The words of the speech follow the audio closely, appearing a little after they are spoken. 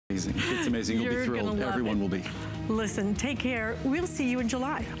Amazing. It's amazing. You'll be thrilled. Everyone will be. Listen, take care. We'll see you in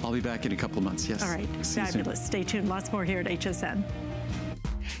July. I'll be back in a couple of months, yes. All right, fabulous. Stay tuned. Lots more here at HSN.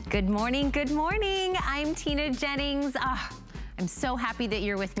 Good morning, good morning. I'm Tina Jennings. I'm so happy that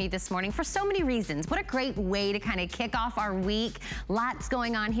you're with me this morning for so many reasons. What a great way to kind of kick off our week. Lots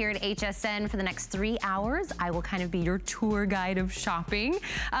going on here at HSN for the next 3 hours. I will kind of be your tour guide of shopping.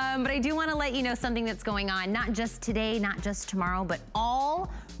 But I do want to let you know something that's going on, not just today, not just tomorrow, but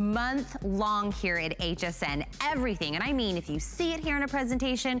all month long here at HSN. Everything, and I mean if you see it here in a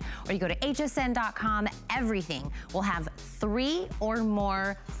presentation or you go to hsn.com, everything will have 3 or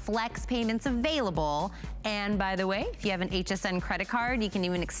more flex payments available. And by the way, if you have an HSN credit card, you can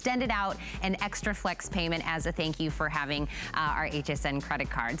even extend it out an extra flex payment as a thank you for having our HSN credit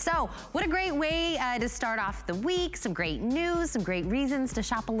card. So what a great way to start off the week. Some great news, some great reasons to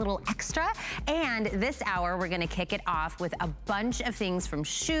shop a little extra. And this hour, we're gonna kick it off with a bunch of things from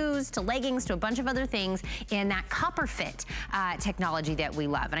shoes to leggings to a bunch of other things in that copper fit technology that we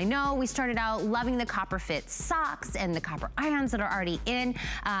love. And I know we started out loving the copper fit socks and the copper irons that are already in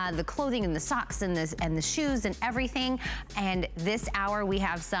the clothing and the socks and the shoes and everything. And this hour we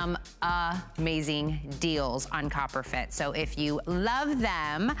have some amazing deals on copper fit. So if you love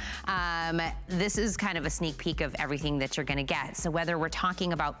them, this is kind of a sneak peek of everything that you're gonna get. So whether we're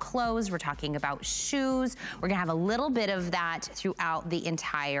talking about clothes, we're talking about shoes, we're gonna have a little bit of that throughout the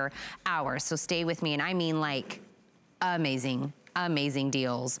entire hour. So stay with me, and I mean like amazing, amazing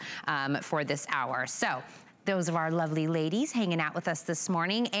deals for this hour. So those are our lovely ladies hanging out with us this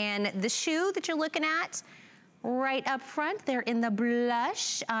morning. And the shoe that you're looking at right up front, they're in the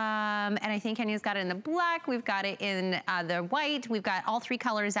blush. And I think Kenya's got it in the black. We've got it in the white. We've got all 3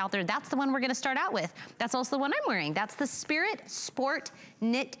 colors out there. That's the one we're gonna start out with. That's also the one I'm wearing. That's the Spirit Sport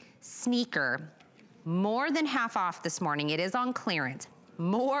Knit Sneaker. More than half off this morning. It is on clearance.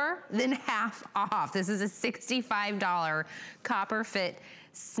 More than half off. This is a $65 copper fit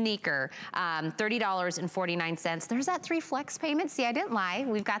sneaker, $30.49. There's that 3 flex payments. See, I didn't lie.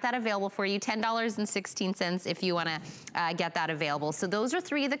 We've got that available for you, $10.16 if you wanna get that available. So those are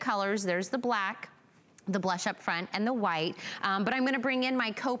 3 of the colors. There's the black, the blush up front, and the white. But I'm gonna bring in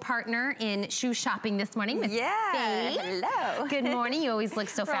my co-partner in shoe shopping this morning, Miss Faye. Hello. Good morning, you always look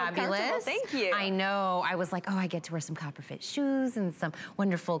so fabulous. Thank you. I know, I was like, oh, I get to wear some copper fit shoes and some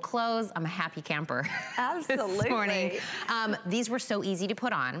wonderful clothes. I'm a happy camper. Absolutely. This morning. These were so easy to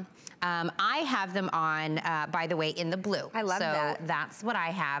put on. I have them on, by the way, in the blue. I love that. So that's what I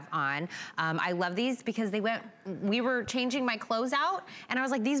have on. I love these because we were changing my clothes out, and I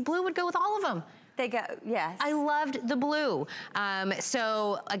was like, these blue would go with all of them. They go, yes. I loved the blue.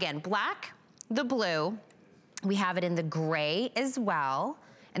 So again, black, the blue. We have it in the gray as well.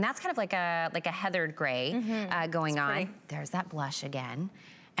 And that's kind of like a heathered gray going on. Pretty. There's that blush again.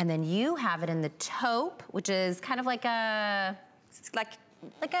 And then you have it in the taupe, which is kind of like a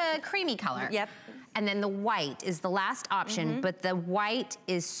creamy color. Yep. And then the white is the last option, but the white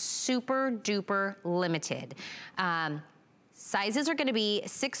is super duper limited. Sizes are gonna be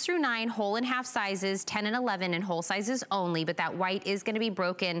 6 through 9 whole and half sizes, 10 and 11 in whole sizes only, but that white is gonna be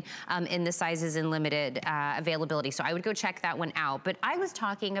broken in the sizes in limited availability. So I would go check that one out. But I was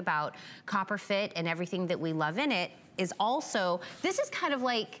talking about copper fit, and everything that we love in it is also, this is kind of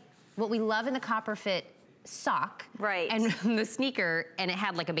like what we love in the copper fit sock. Right. And the sneaker, and it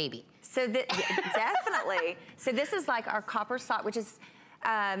had like a baby. So definitely. So this is like our copper sock, which is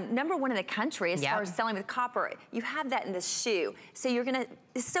 #1 in the country as far as selling with copper. You have that in this shoe. So you're gonna,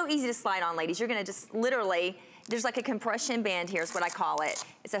 it's so easy to slide on, ladies. You're gonna just literally, there's like a compression band here is what I call it.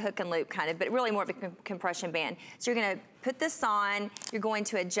 It's a hook and loop kind of, but really more of a compression band. So you're gonna put this on, you're going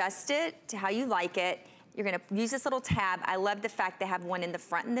to adjust it to how you like it. You're gonna use this little tab. I love the fact they have one in the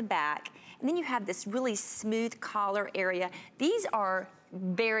front and the back. And then you have this really smooth collar area. These are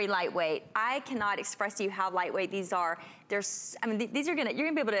very lightweight. I cannot express to you how lightweight these are. I mean, these are you're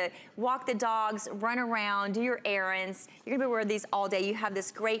gonna be able to walk the dogs, run around, do your errands. You're gonna be able to wear these all day. You have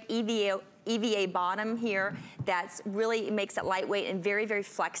this great EVA bottom here that's really makes it lightweight and very, very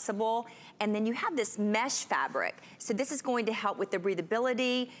flexible. And then you have this mesh fabric. So this is going to help with the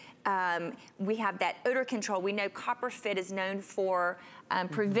breathability. We have that odor control. We know copper fit is known for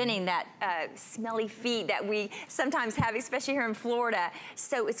preventing that smelly feet that we sometimes have, especially here in Florida.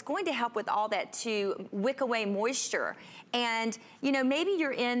 So it's going to help with all that to wick away moisture. And you know, maybe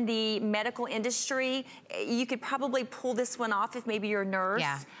you're in the medical industry, you could probably pull this one off if maybe you're a nurse,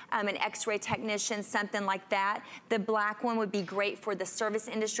 an x-ray technician, something like that. The black one would be great for the service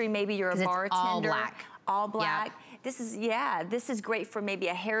industry. Maybe you're a bartender. It's all black. All black. Yep. This is great for maybe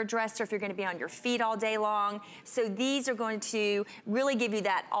a hairdresser if you're gonna be on your feet all day long. So these are going to really give you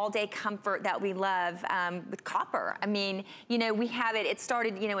that all day comfort that we love with copper. I mean, you know, we have it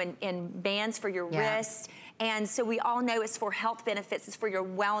started, you know, in bands for your wrist. And so we all know it's for health benefits, it's for your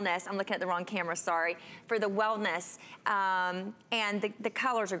wellness. I'm looking at the wrong camera, sorry. For the wellness, and the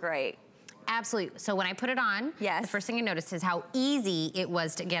colors are great. Absolutely. So when I put it on, the first thing I noticed is how easy it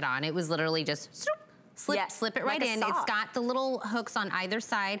was to get on. It was literally just slip it right in. It's got the little hooks on either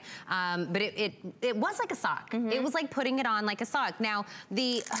side, but it was like a sock. It was like putting it on like a sock. Now,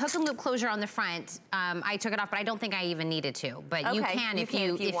 the hook and loop closure on the front, I took it off, but I don't think I even needed to. But you can if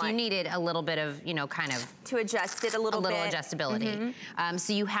you needed a little bit of, you know, kind of to adjust it a little bit. Adjustability.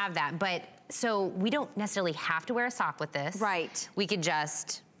 So you have that. But so we don't necessarily have to wear a sock with this. Right. We could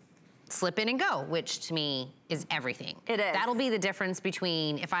just slip in and go, which to me is everything. It is. That'll be the difference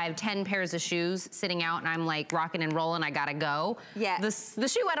between if I have 10 pairs of shoes sitting out and I'm like rocking and rolling, I gotta go. Yeah. The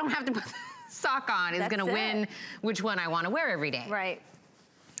shoe I don't have to put the sock on is gonna win which one I wanna wear every day. Right.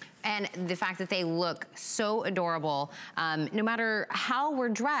 And the fact that they look so adorable, no matter how we're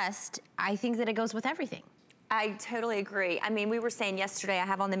dressed, I think that it goes with everything. I totally agree. I mean, we were saying yesterday, I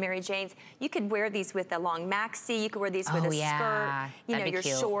have on the Mary Janes, you could wear these with a long maxi, you could wear these with a skirt, you know, your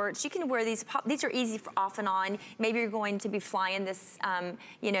shorts. You can wear these, these are easy for off and on. Maybe you're going to be flying this,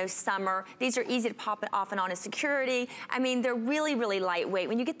 you know, summer. These are easy to pop it off and on as security. I mean, they're really, really lightweight.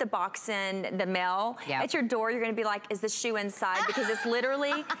 When you get the box in the mail, at your door, you're gonna be like, is the shoe inside? Because it's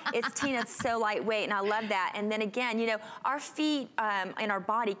literally, Tina, it's so lightweight, and I love that. And then again, you know, our feet and our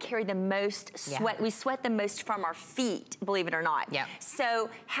body carry the most sweat. We sweat the most from our feet, believe it or not. So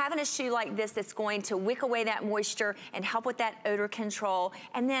having a shoe like this that's going to wick away that moisture and help with that odor control.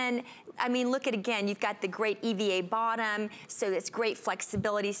 And then, I mean, look at again, you've got the great EVA bottom, so it's great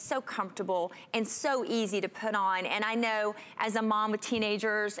flexibility, so comfortable and so easy to put on. And I know as a mom with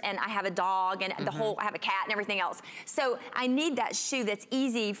teenagers, and I have a dog and the whole, I have a cat and everything else. So I need that shoe that's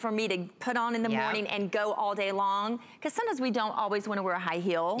easy for me to put on in the morning and go all day long. Because sometimes we don't always want to wear a high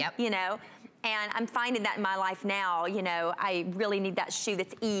heel, you know. And I'm finding that in my life now, you know, I really need that shoe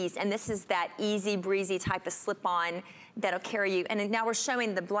that's ease. And this is that easy breezy type of slip-on that'll carry you. And now we're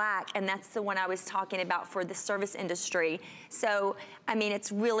showing the black, and that's the one I was talking about for the service industry. So, I mean,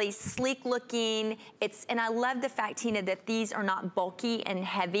 it's really sleek looking. And I love the fact, Tina, that these are not bulky and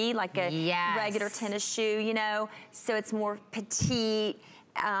heavy like a regular tennis shoe, you know. So it's more petite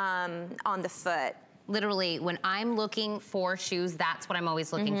on the foot. Literally, when I'm looking for shoes, that's what I'm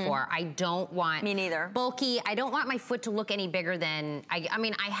always looking for. I don't want bulky. I don't want my foot to look any bigger than, I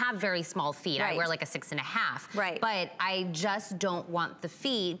mean, I have very small feet. I wear like a 6.5. But I just don't want the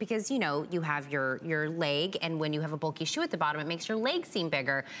feet because, you know, you have your leg, and when you have a bulky shoe at the bottom, it makes your leg seem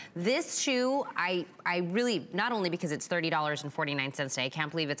bigger. This shoe, I really, not only because it's $30.49 today, I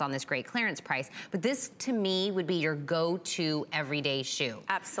can't believe it's on this great clearance price, but this to me would be your go-to everyday shoe.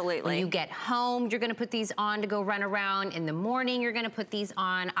 Absolutely. When you get home, you're gonna put these on to go run around. In the morning, you're gonna put these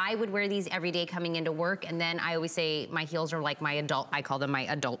on. I would wear these every day coming into work, and then I always say my heels are like my adult, I call them my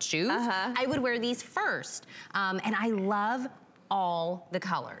adult shoes. I would wear these first. And I love all the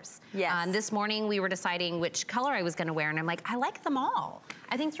colors. This morning we were deciding which color I was gonna wear, and I'm like, I like them all.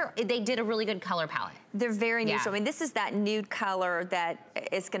 I think they did a really good color palette. They're very neutral. I mean, this is that nude color that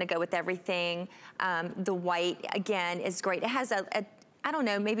is gonna go with everything. The white, again, is great. It has I don't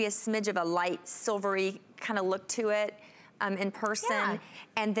know, maybe a smidge of a light silvery kind of look to it in person.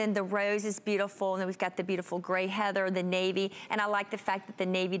 And then the rose is beautiful, and then we've got the beautiful gray heather, the navy, and I like the fact that the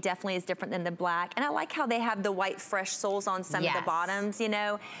navy definitely is different than the black. And I like how they have the white fresh soles on some of the bottoms, you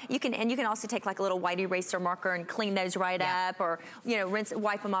know. You can also take like a little white eraser marker and clean those right up, or, you know,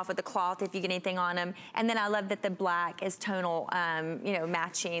 wipe them off with a cloth if you get anything on them. And then I love that the black is tonal, you know,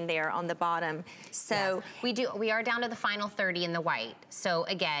 matching there on the bottom. So we are down to the final 30 in the white. So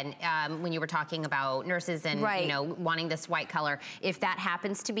again, when you were talking about nurses and you know, wanting this white color, if that happens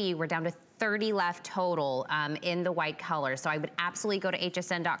to be, we're down to 30 left total in the white color. So I would absolutely go to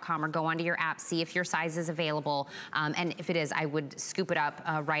hsn.com or go onto your app, see if your size is available. And if it is, I would scoop it up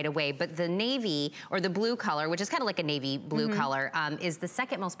right away. But the navy, or the blue color, which is kind of like a navy blue color, is the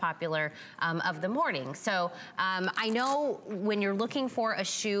second most popular of the morning. So I know when you're looking for a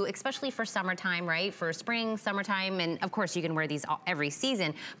shoe, especially for summertime, right? For spring, summertime, and of course you can wear these every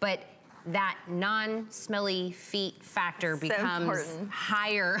season, but that non-smelly feet factor becomes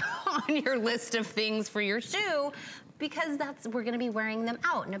higher on your list of things for your shoe, because we're gonna be wearing them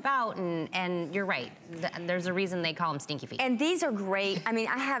out and about, and you're right, there's a reason they call them stinky feet. And these are great. I mean,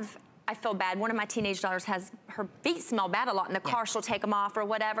 I feel bad. One of my teenage daughters her feet smell bad a lot in the car. She'll take them off or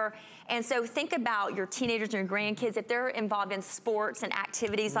whatever. And so think about your teenagers and your grandkids, if they're involved in sports and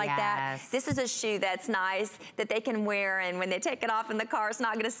activities like that, this is a shoe that's nice that they can wear, and when they take it off in the car, it's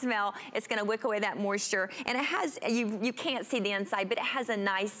not gonna smell. It's gonna wick away that moisture. And it has, you can't see the inside, but it has a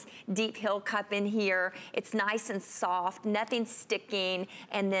nice deep heel cup in here. It's nice and soft, nothing sticking.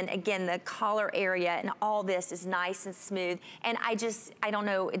 And then again, the collar area and all this is nice and smooth. And I don't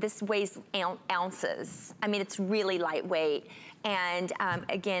know, this weighs ounces. I mean, it's really lightweight. And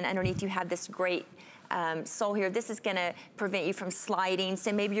again, underneath you have this great sole here. This is gonna prevent you from sliding.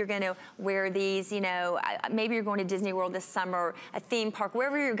 So maybe you're gonna wear these, you know, maybe you're going to Disney World this summer, a theme park,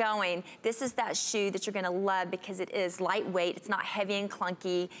 wherever you're going. This is that shoe that you're gonna love because it is lightweight, it's not heavy and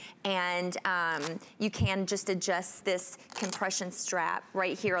clunky, and you can just adjust this compression strap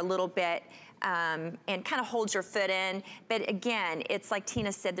right here a little bit. And kind of hold your foot in. But again, it's like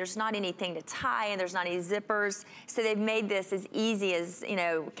Tina said, there's not anything to tie and there's not any zippers. So they've made this as easy as, you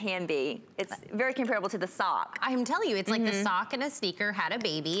know, can be. It's very comparable to the sock. I'm telling you, it's like the sock and a sneaker had a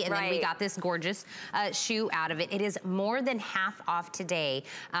baby, and then we got this gorgeous shoe out of it. It is more than half off today.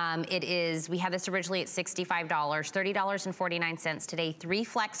 We had this originally at $65, $30.49 today. 3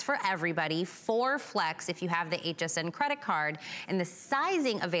 flex for everybody, 4 flex if you have the HSN credit card. And the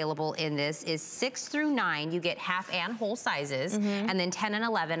sizing available in this is 6 through 9. You get half and whole sizes, and then 10 and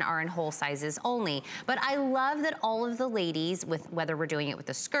 11 are in whole sizes only. But I love that all of the ladies, with whether we're doing it with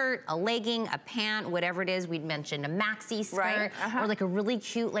a skirt, a legging, a pant, whatever it is, we'd mentioned a maxi skirt, or like a really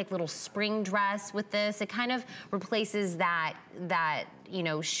cute like little spring dress with this. It kind of replaces that you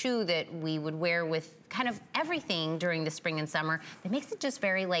know, shoe that we would wear with kind of everything during the spring and summer. It makes it just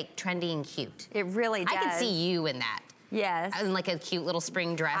very like trendy and cute. It really does. I can see you in that. Yes. And like a cute little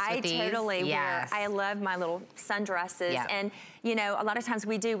spring dress with these. I totally wear. I love my little sundresses. And you know, a lot of times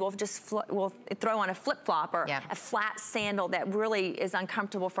we'll throw on a flip-flop or a flat sandal that really is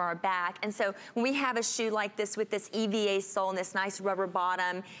uncomfortable for our back. And so when we have a shoe like this with this EVA sole and this nice rubber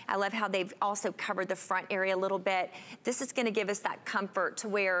bottom, I love how they've also covered the front area a little bit. This is gonna give us that comfort to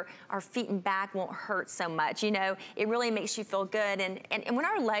where our feet and back won't hurt so much. You know, it really makes you feel good. And when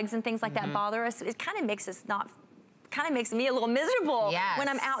our legs and things like that bother us, it kind of makes us makes me a little miserable when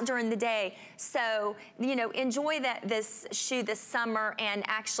I'm out during the day. So, you know, enjoy this shoe this summer. And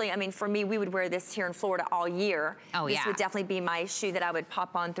actually, I mean, for me, we would wear this here in Florida all year. This would definitely be my shoe that I would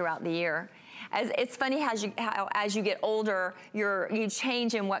pop on throughout the year. It's funny how as you get older, you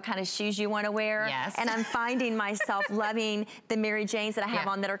change in what kind of shoes you want to wear. And I'm finding myself loving the Mary Janes that I have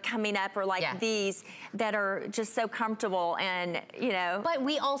on that are coming up, or like these that are just so comfortable, and you know. But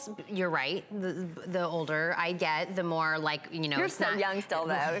we also, you're right. The older I get, the more like, you know. You're so young still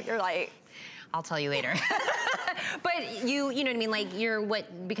though. You're like. I'll tell you later. But you know what I mean, like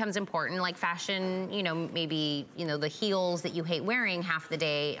what becomes important, like fashion, you know, maybe, you know, the heels that you hate wearing half the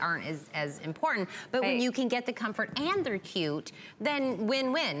day aren't as important. But when you can get the comfort and they're cute, then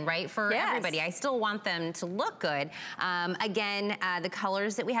win-win, right, for everybody. I still want them to look good. Again, the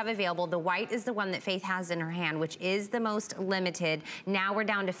colors that we have available, the white is the one that Faith has in her hand, which is the most limited. Now we're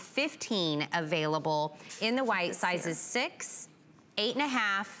down to 15 available in the white, sizes 6,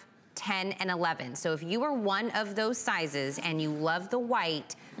 8.5, 10 and 11. So if you are one of those sizes and you love the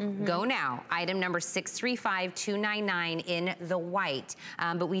white, go now. Item number 635299 in the white.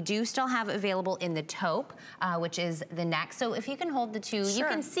 But we do still have available in the taupe, which is the neck. So if you can hold the two, you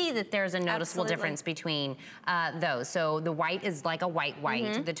can see that there's a noticeable difference between those. So the white is like a white.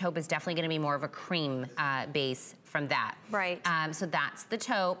 The taupe is definitely gonna be more of a cream base from that. So that's the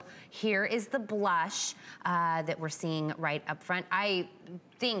taupe. Here is the blush that we're seeing right up front. I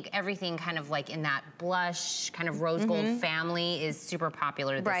think everything kind of like in that blush, kind of rose gold family is super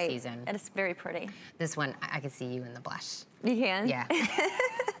popular this season. And it's very pretty. This one, I can see you in the blush. You can? Yeah.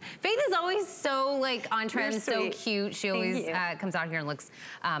 Faith is always so like on trend, so cute. She always comes out here and looks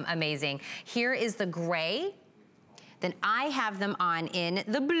amazing. Here is the gray. Then I have them on in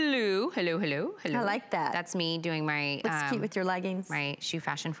the blue. Hello, hello, hello. I like that. That's me doing my... Looks cute with your leggings. My shoe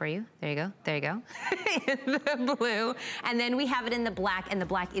fashion for you. There you go, there you go. In the blue. And then we have it in the black, and the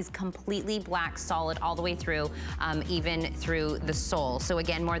black is completely black, solid all the way through, even through the sole. So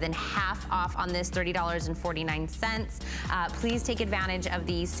again, more than half off on this, $30.49. Please take advantage of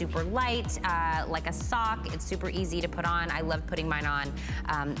these super light, like a sock. It's super easy to put on. I love putting mine on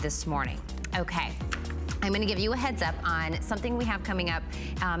this morning. Okay. I'm gonna give you a heads up on something we have coming up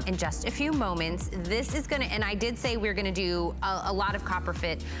in just a few moments. This is gonna, and I did say we're gonna do a lot of copper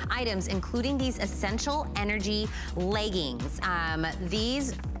fit items, including these essential energy leggings.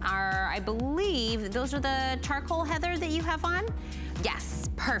 These are, I believe, those are the charcoal heather that you have on. Yes,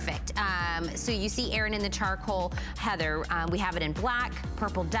 perfect. So you see Erin in the charcoal, Heather, we have it in black,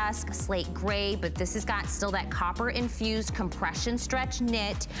 purple dusk, slate gray, but this has got still that copper infused compression stretch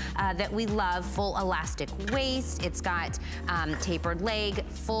knit that we love, full elastic waist. It's got tapered leg,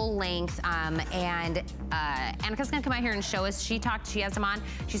 full length, and Annika's gonna come out here and show us. She has them on.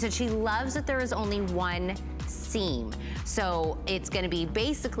 She said she loves that there is only one seam. So it's gonna be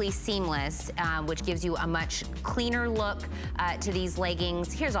basically seamless, which gives you a much cleaner look to these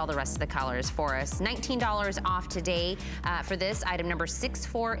leggings. Here's all the rest of the colors for us. $19 off today for this, item number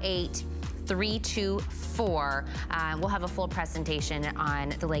 648324. We'll have a full presentation on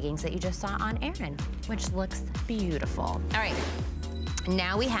the leggings that you just saw on Erin, which looks beautiful. All right,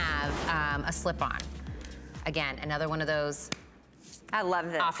 now we have a slip-on. Again, another one of those I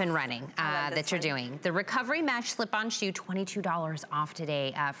love this. Off and running that you're doing. The Recovery Mesh slip-on shoe, $22 off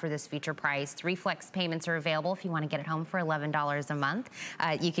today for this feature price. 3 flex payments are available if you want to get it home for $11 a month.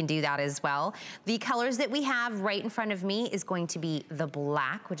 You can do that as well. The colors that we have right in front of me is going to be the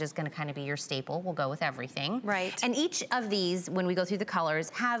black, which is going to kind of be your staple. We'll go with everything. Right. And each of these, when we go through the colors,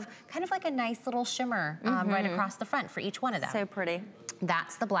 have kind of like a nice little shimmer right across the front for each one of them. So pretty.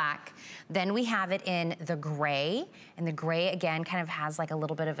 That's the black. Then we have it in the gray, and the gray again kind of has like a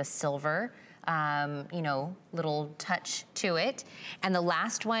little bit of a silver, you know, little touch to it. And the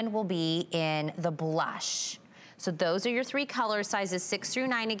last one will be in the blush. So those are your 3 colors, sizes 6 through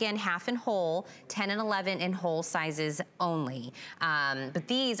 9, again, half and whole, 10 and 11 in whole sizes only. But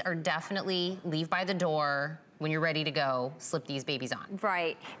these are definitely leave by the door. When you're ready to go, slip these babies on.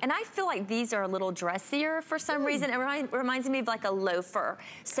 Right, and I feel like these are a little dressier for some reason. It reminds me of like a loafer.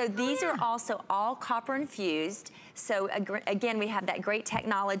 So these are also all copper infused. So again, we have that great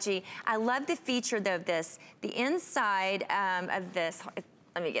technology. I love the feature though of this. The inside of this,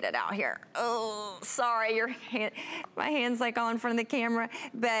 let me get it out here. Oh, sorry, my hand's like all in front of the camera,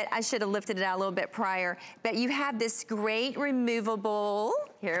 but I should have lifted it out a little bit prior. But you have this great removable,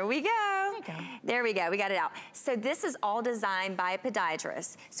 here we go. There we go, we got it out. So this is all designed by a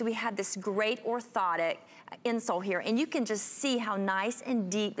podiatrist. So we have this great orthotic insole here, and you can just see how nice and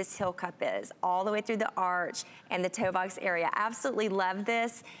deep this heel cup is, all the way through the arch and the toe box area. Absolutely love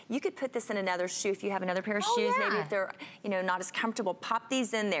this. You could put this in another shoe if you have another pair of shoes, maybe if they're, you know, not as comfortable, pop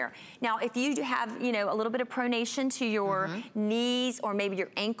these in there. Now, if you have, you know, a little bit of pronation to your knees or maybe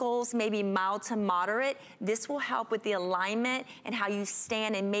your ankles, maybe mild to moderate, this will help with the alignment and how you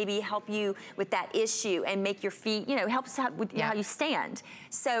stand and maybe help you with that issue and make your feet, you know, helps out with how you stand.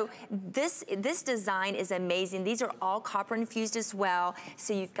 So this design is amazing. These are all copper infused as well.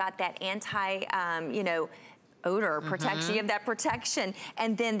 So you've got that anti, you know, odor protection. You have that protection.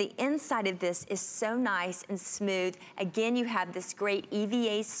 And then the inside of this is so nice and smooth. Again, you have this great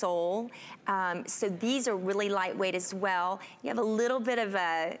EVA sole. So these are really lightweight as well. You have a little bit of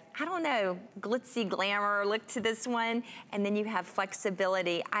a, I don't know, glitzy glamour look to this one. And then you have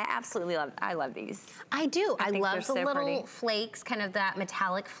flexibility. I absolutely love these. I do. I love the little flakes, kind of that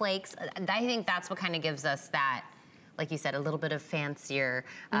metallic flakes. I think that's what kind of gives us that, like you said, a little bit of fancier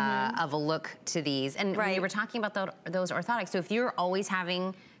of a look to these. And when you were talking about those orthotics, so if you're always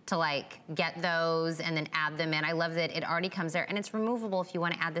having to like get those and then add them in, I love that it already comes there, and it's removable if you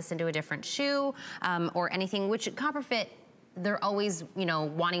want to add this into a different shoe or anything, which Copper Fit, they're always, you know,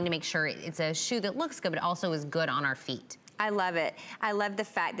 wanting to make sure it's a shoe that looks good, but also is good on our feet. I love it. I love the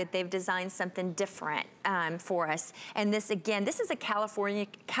fact that they've designed something different for us. And this, again, this is a California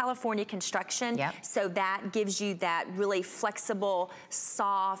construction. So that gives you that really flexible,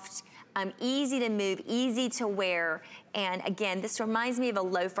 soft, easy to move, easy to wear. And again, this reminds me of a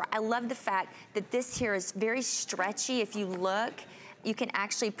loafer. I love the fact that this here is very stretchy. If you look, you can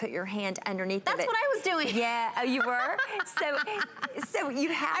actually put your hand underneath of it. That's what I was doing. Yeah, oh, you were? so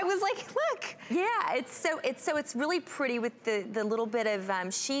you have. I was like, look. Yeah, it's really pretty with the little bit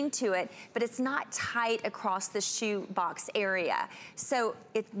of sheen to it, but it's not tight across the shoe box area. So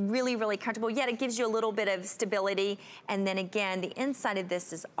it's really, really comfortable, yet it gives you a little bit of stability. And then again, the inside of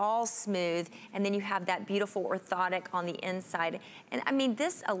this is all smooth, and then you have that beautiful orthotic on the inside. And I mean,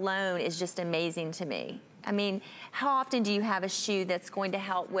 this alone is just amazing to me. I mean, how often do you have a shoe that's going to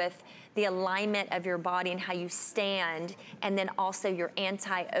help with the alignment of your body and how you stand, and then also your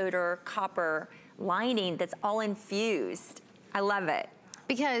anti-odor copper lining that's all infused? I love it.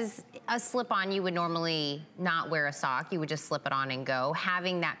 Because a slip-on, you would normally not wear a sock. You would just slip it on and go.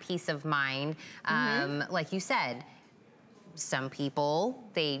 Having that peace of mind, like you said, some people,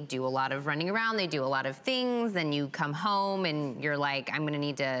 they do a lot of running around, they do a lot of things, then you come home and you're like, I'm gonna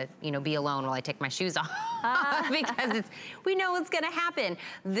need to, you know, be alone while I take my shoes off. because we know it's gonna happen.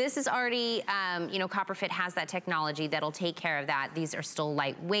 This is already, you know, CopperFit has that technology that'll take care of that. These are still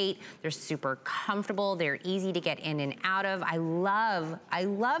lightweight. They're super comfortable. They're easy to get in and out of. I love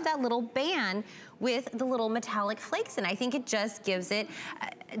that little band with the little metallic flakes, and I think it just gives it,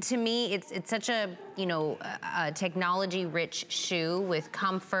 to me, it's such a, you know, a technology-rich shoe with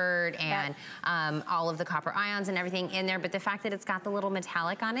comfort and all of the copper ions and everything in there, but the fact that it's got the little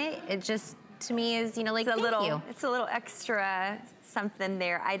metallic on it, it just, to me, is, you know, like, it's a little extra something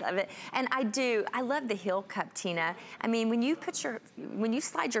there. I love it. And I love the heel cup, Tina. I mean, when you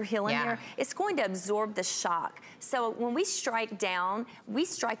slide your heel in there, it's going to absorb the shock. So when we strike down, we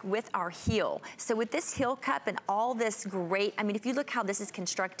strike with our heel. So with this heel cup and all this great, I mean, if you look how this is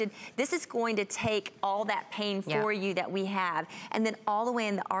constructed, this is going to take all that pain for you that we have, and then all the way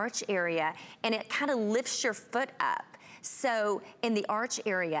in the arch area, and it kind of lifts your foot up. So in the arch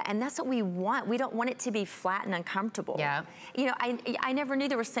area, and that's what we want. We don't want it to be flat and uncomfortable. Yeah. You know, I never knew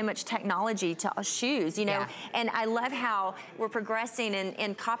there was so much technology to shoes, you know, and I love how we're progressing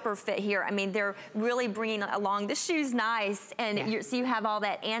in CopperFit here. I mean, they're really bringing along, the shoe's nice, and so you have all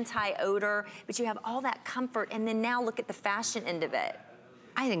that anti-odor, but you have all that comfort, and then now look at the fashion end of it.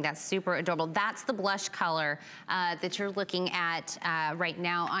 I think that's super adorable. That's the blush color that you're looking at right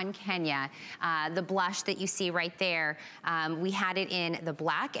now on Kenya. The blush that you see right there, we had it in the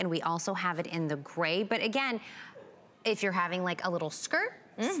black, and we also have it in the gray. But again, if you're having like a little skirt,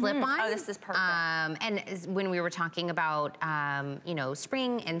 slip on. Oh, this is perfect. And when we were talking about, you know,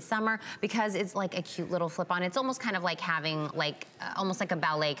 spring and summer, because it's like a cute little flip on, it's almost kind of like having like, almost like a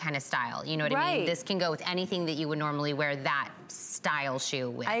ballet kind of style. You know what I mean? This can go with anything that you would normally wear that style shoe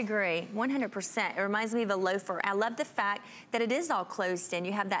with. I agree, 100%. It reminds me of a loafer. I love the fact that it is all closed in.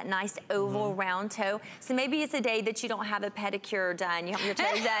 You have that nice oval round toe. So maybe it's a day that you don't have a pedicure done, you have your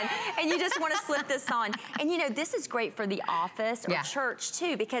toes done, and you just want to slip this on. And you know, this is great for the office or church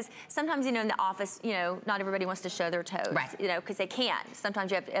too, because sometimes, you know, in the office, you know, not everybody wants to show their toes, you know, because they can't.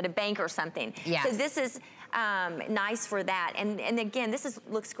 Sometimes you have to, at a bank or something. So this is nice for that. And again, this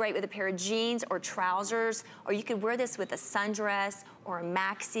looks great with a pair of jeans or trousers, or you could wear this with a sundress or a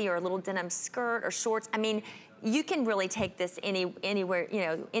maxi or a little denim skirt or shorts. I mean, you can really take this anywhere, you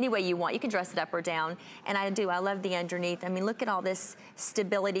know, any way you want. You can dress it up or down. And I love the underneath. I mean, look at all this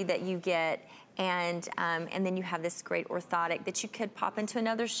stability that you get. And then you have this great orthotic that you could pop into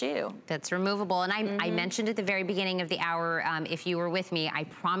another shoe. That's removable. And I mentioned at the very beginning of the hour, if you were with me, I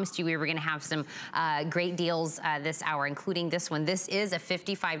promised you we were gonna have some great deals this hour, including this one. This is a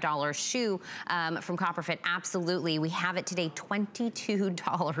 $55 shoe from CopperFit, absolutely. We have it today,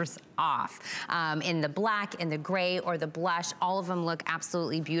 $22 off. In the black, in the gray, or the blush, all of them look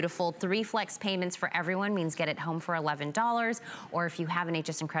absolutely beautiful. 3 flex payments for everyone means get it home for $11. Or if you have an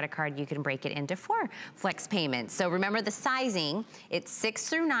HSN credit card, you can break it into 4 flex payments. So remember the sizing, it's 6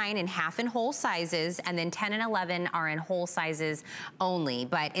 through 9 in half and whole sizes, and then 10 and 11 are in whole sizes only.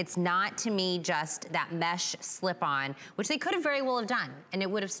 But it's not, to me, just that mesh slip-on, which they could have very well have done, and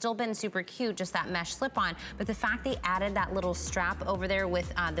it would have still been super cute, just that mesh slip-on. But the fact they added that little strap over there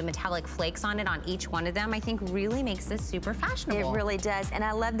with the metallic flakes on it on each one of them, I think really makes this super fashionable. It really does, and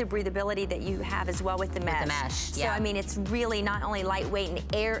I love the breathability that you have as well with the mesh. With the mesh, So I mean, it's really not only lightweight and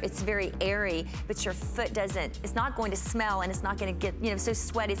it's very airy, but your foot it's not going to smell, and it's not going to get, you know, so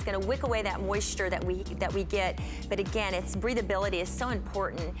sweaty. It's going to wick away that moisture that we get. But again, its breathability is so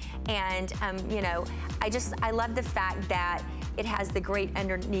important, and you know, I love the fact that it has the great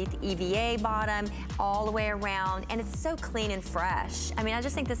underneath EVA bottom all the way around, and it's so clean and fresh. I mean, I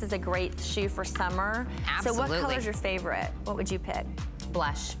just think this is a great shoe for summer. Absolutely. So what color is your favorite? What would you pick?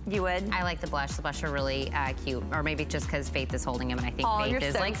 Blush. You would? I like the blush. The blush are really cute. Or maybe just because Faith is holding him, and I think Faith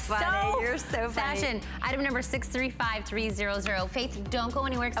is like funny. You're so funny. Fashion. Item number 635300. Faith, don't go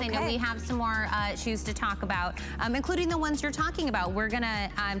anywhere, because I know we have some more shoes to talk about, including the ones you're talking about. We're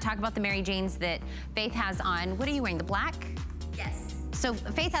gonna talk about the Mary Janes that Faith has on. What are you wearing, the black? Yes. So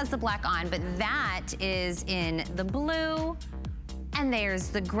Faith has the black on, but that is in the blue, and there's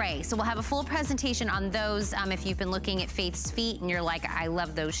the gray. So we'll have a full presentation on those. If you've been looking at Faith's feet and you're like, I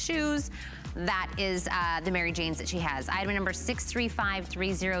love those shoes, that is the Mary Janes that she has. Item number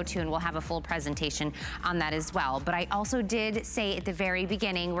 635302, and we'll have a full presentation on that as well. But I also did say at the very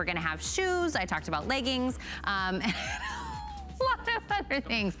beginning, we're gonna have shoes. I talked about leggings, and a lot of other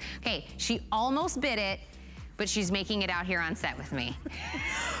things. Okay, she almost bit it, but she's making it out here on set with me.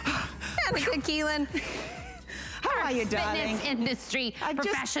 Annika Keelan. How are you, darling? Fitness industry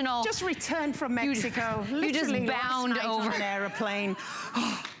professional. Just returned from Mexico. You just bound over an airplane.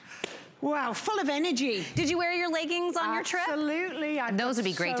 Wow, full of energy. Did you wear your leggings on your trip? Absolutely. Those would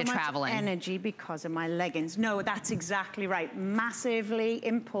be great to travel in. Energy because of my leggings. No, that's exactly right. Massively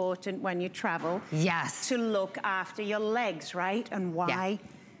important when you travel. Yes. To look after your legs, right? And why? Yeah.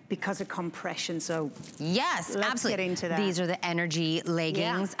 Because of compression. So yes, let's absolutely. Get into that. These are the energy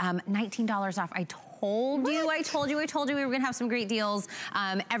leggings. Yeah. $19 off. I told you we were gonna have some great deals.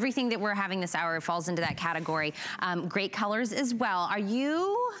 Everything that we're having this hour falls into that category. Great colors as well. Are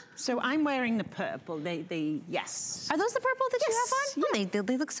you? So I'm wearing the purple. Yes. Are those the purple that you have on? Yeah. Oh,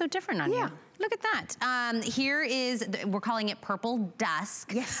 they look so different on you. Look at that. Here is, we're calling it Purple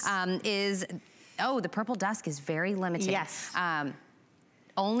Dusk. Yes. The Purple Dusk is very limited. Yes.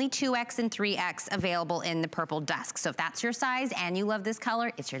 Only 2X and 3X available in the Purple Dusk. So if that's your size and you love this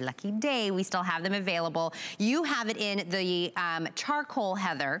color, it's your lucky day. We still have them available. You have it in the charcoal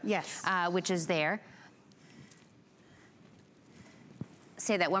heather. Yes. Which is there.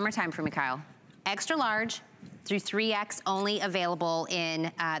 Say that one more time for me, Kyle. Extra large through 3X only available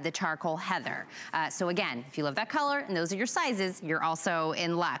in the charcoal heather. So again, if you love that color and those are your sizes, you're also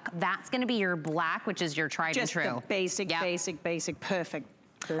in luck. That's gonna be your black, which is your tried and true. Just the basic, perfect.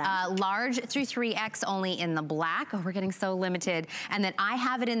 Large through 3X only in the black. Oh, we're getting so limited. And then I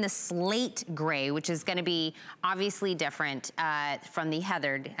have it in the slate gray, which is gonna be obviously different from the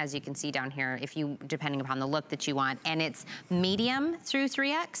heathered, as you can see down here, depending upon the look that you want. And it's medium through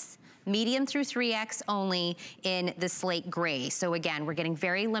 3X. Medium through 3X only in the slate gray. So again, we're getting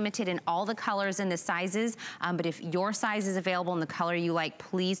very limited in all the colors and the sizes, but if your size is available in the color you like,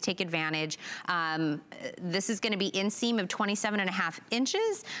 please take advantage. This is gonna be inseam of 27.5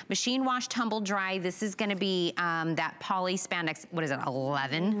 inches, machine wash, tumble dry. This is gonna be that poly spandex, what is it,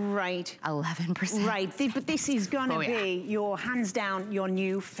 11? Right. 11%. Right, but this is gonna be your, hands down, your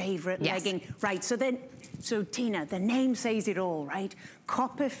new favorite legging. Right, so Tina, the name says it all, right?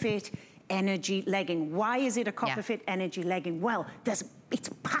 Copper Fit Energy Legging. Why is it a Copper Fit Energy Legging? Well, it's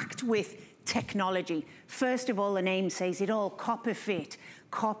packed with technology. First of all, the name says it all, Copper Fit.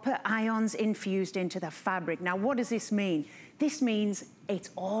 Copper ions infused into the fabric. Now, what does this mean? This means it's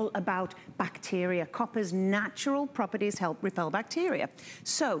all about bacteria. Copper's natural properties help repel bacteria.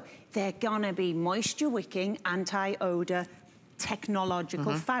 So they're gonna be moisture wicking, anti-odor,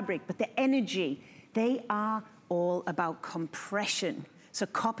 technological fabric, but the energy, they are all about compression. So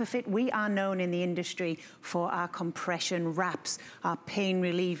CopperFit, we are known in the industry for our compression wraps, our pain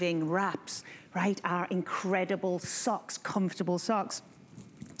relieving wraps, right? Our incredible socks, comfortable socks.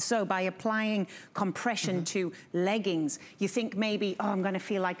 So by applying compression to leggings, you think maybe, oh, I'm gonna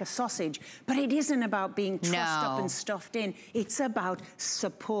feel like a sausage, but it isn't about being trussed up and stuffed in. It's about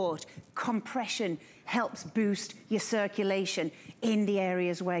support. Compression helps boost your circulation in the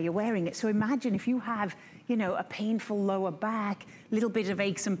areas where you're wearing it. So imagine if you have, you know, a painful lower back, little bit of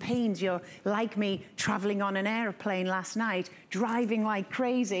aches and pains. You're like me, traveling on an airplane last night, driving like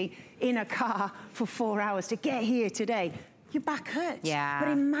crazy in a car for 4 hours to get here today. Your back hurts. Yeah. But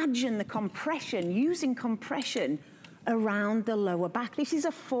imagine the compression, using compression around the lower back. This is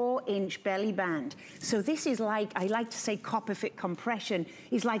a 4-inch belly band. So this is like, I like to say CopperFit compression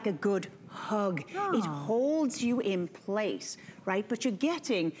is like a good hug. It holds you in place, right? But you're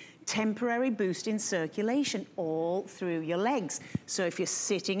getting temporary boost in circulation all through your legs. So if you're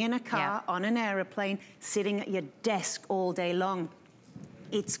sitting in a car, on an airplane, sitting at your desk all day long,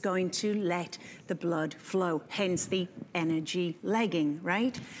 it's going to let the blood flow, hence the energy legging,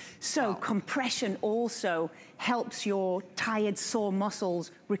 right? So compression also helps your tired, sore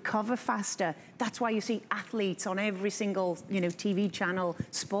muscles recover faster. That's why you see athletes on every single, you know, TV channel,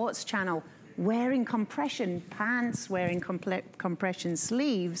 sports channel, wearing compression pants, wearing compression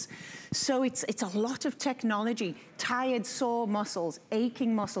sleeves. So it's a lot of technology. Tired, sore muscles,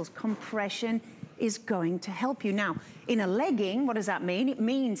 aching muscles, compression is going to help you. Now, in a legging, what does that mean? It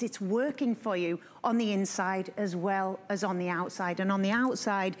means it's working for you on the inside as well as on the outside. And on the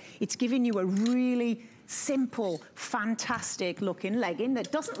outside, it's giving you a really simple, fantastic looking legging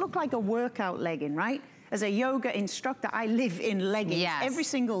that doesn't look like a workout legging, right? As a yoga instructor, I live in leggings every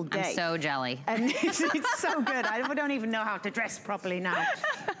single day. I'm so jelly. And it's so good. I don't even know how to dress properly now.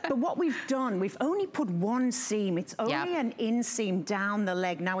 But what we've done, we've only put one seam. It's only an inseam down the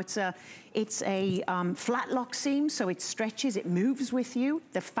leg. Now it's a flat lock seam, so it stretches, it moves with you.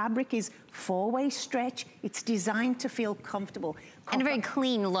 The fabric is 4-way stretch. It's designed to feel comfortable. And a very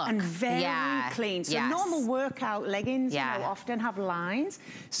clean look. And very clean. So normal workout leggings, you know, often have lines.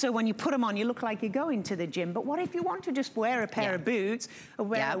 So when you put them on, you look like you're going to the gym. But what if you want to just wear a pair of boots, or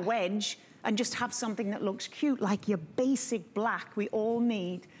wear a wedge, and just have something that looks cute, like your basic black? We all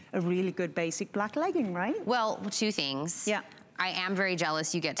need a really good basic black legging, right? Well, two things. I am very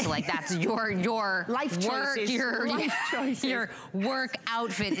jealous you get to like, that's your life work, choices. your work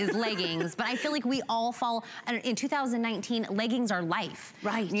outfit is leggings. But I feel like we all fall, in 2019, leggings are life.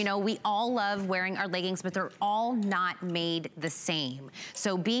 Right. You know, we all love wearing our leggings, but they're all not made the same.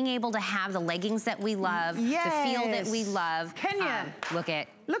 So being able to have the leggings that we love, the feel that we love. Kenya.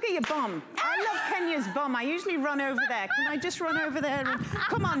 Look at your bum. I love Kenya's bum. I usually run over there. Can I just run over there? And,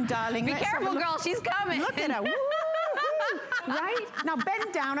 come on, darling. Be careful, girl. She's coming. Look at her. Woo! Right? Now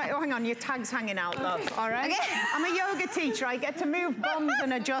bend down. Oh, hang on. Your tag's hanging out, love. All right? Okay. I'm a yoga teacher. I get to move bums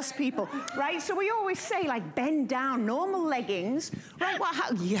and adjust people. Right? So we always say, like, bend down. Normal leggings. Right? Well,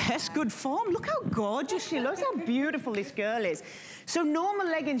 yes, good form. Look how gorgeous she looks. How beautiful this girl is. So normal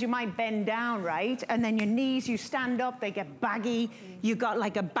leggings, you might bend down, right? And then your knees, you stand up, they get baggy. You got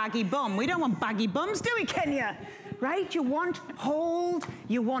like a baggy bum. We don't want baggy bums, do we, Kenya? Right? You want hold,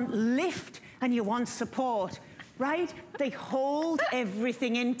 you want lift, and you want support. Right? They hold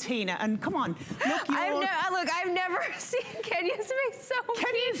everything in, Tina. And come on, look, I've never seen Kenya's face so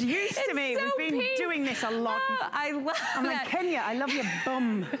Kenya's pink. used to me. So We've been pink. doing this a lot. I love I'm like, Kenya, I love your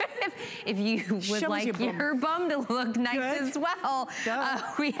bum. if you would like your bum to look nice as well,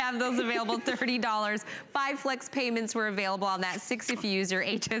 we have those available, $30. 5 flex payments were available on that, 6 if you use your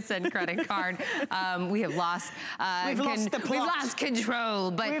HSN credit card. We have lost, we've lost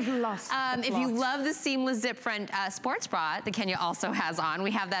control. But we've lost the plot. If you love the seamless zip front sports bra that Kenya also has on,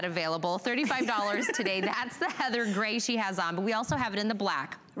 we have that available, $35 today. That's the heather gray she has on, but we also have it in the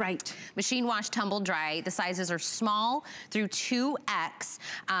black. Right. Machine wash, tumble dry. The sizes are small through 2X.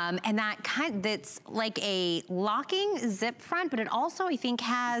 And that's like a locking zip front, but it also, I think,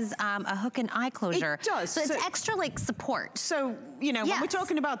 has a hook and eye closure. It does. So it's extra like support. So, you know, when we're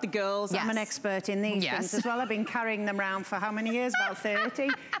talking about the girls, I'm an expert in these things as well. I've been carrying them around for how many years? About 30.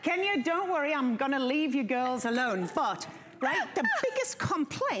 Kenya, don't worry, I'm gonna leave you girls alone. But right? The biggest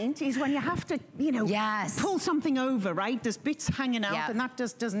complaint is when you have to, you know, pull something over, right? There's bits hanging out and that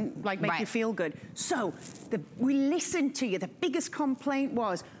just doesn't like make you feel good. So we listened to you. The biggest complaint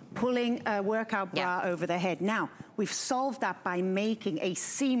was pulling a workout bra over the head. Now, we've solved that by making a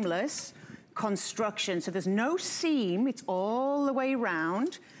seamless construction. So there's no seam, it's all the way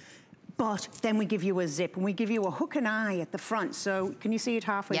around. But then we give you a zip and we give you a hook and eye at the front. So can you see it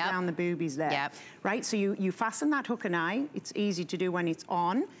halfway down the boobies there? Right, so you fasten that hook and eye. It's easy to do when it's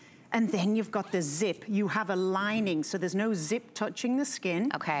on. And then you've got the zip. You have a lining, so there's no zip touching the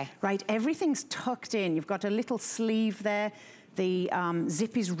skin. Okay. Right, everything's tucked in. You've got a little sleeve there. The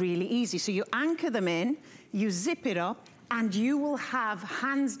zip is really easy. So you anchor them in, you zip it up, and you will have,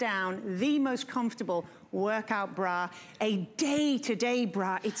 hands down, the most comfortable workout bra, a day-to-day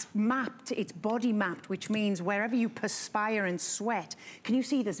bra. It's mapped, it's body mapped, which means wherever you perspire and sweat, can you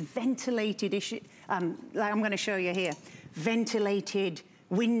see this ventilated issue? Like I'm gonna show you here. Ventilated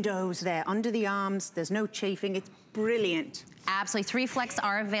windows there under the arms. There's no chafing, it's brilliant. Absolutely. 3 flex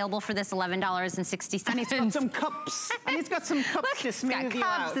are available for this $11.60. And it's got some cups. And it's got some cups to smooth you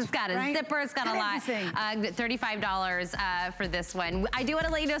out. It's got a zipper. It's got a lot. $35 for this one. I do want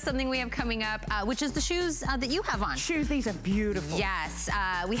to let you know something we have coming up, which is the shoes that you have on. Shoes, these are beautiful. Yes,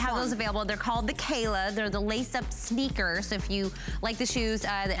 we have those available. They're called the Kayla. They're the lace-up sneakers. So if you like the shoes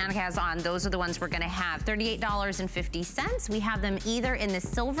that Annika has on, those are the ones we're going to have. $38.50. We have them either in the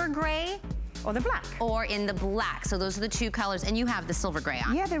silver gray or the black. Or in the black. So those are the 2 colors. And you have the silver gray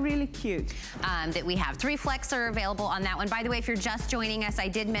on. Yeah, they're really cute. That we have. 3 flex are available on that one. By the way, if you're just joining us, I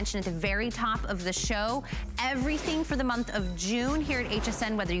did mention at the very top of the show, everything for the month of June here at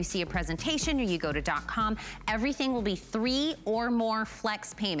HSN, whether you see a presentation or you go to .com, everything will be 3 or more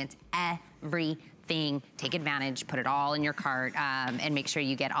flex payments. Everything. Take advantage, put it all in your cart, and make sure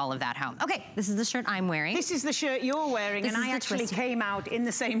you get all of that home. Okay, this is the shirt I'm wearing. This is the shirt you're wearing, and I actually came out in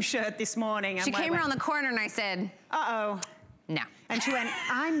the same shirt this morning. She came around the corner and I said, uh-oh. No. And she went,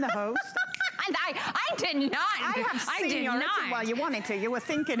 I'm the host. I did not. I have seniority. Well, you wanted to. You were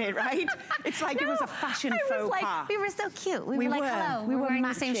thinking it, right? It's like it was a fashion faux pas. We were so cute. We were like, hello. We were wearing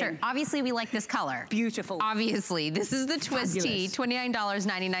the same shirt. Obviously, we like this color. Beautiful. Obviously. This is the Twisty,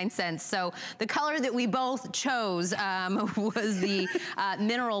 $29.99. So the color that we both chose was the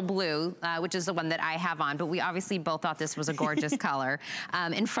mineral blue, which is the one that I have on. But we obviously both thought this was a gorgeous color.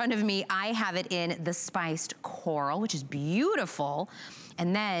 In front of me, I have it in the spiced coral, which is beautiful.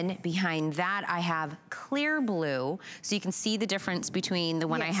 And then behind that, I have clear blue. So you can see the difference between the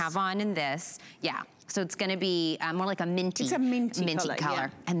one I have on and this. Yeah. So it's going to be more like a minty. It's a minty color. Yeah.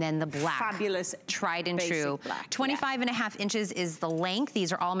 And then the black. Fabulous. Tried and true. Black. 25.5 inches is the length.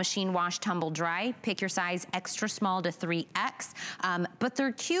 These are all machine wash, tumble dry. Pick your size, extra small to 3X. But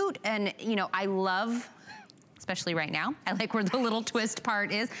they're cute. And, you know, I love, especially right now. I like where the little twist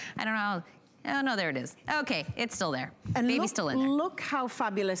part is. I don't know. Oh, no, there it is. Okay, it's still there. And Baby's still in there. Look how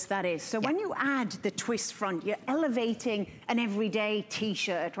fabulous that is. So when you add the twist front, you're elevating an everyday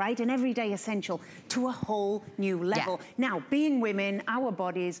t-shirt, right? An everyday essential to a whole new level. Now, being women, our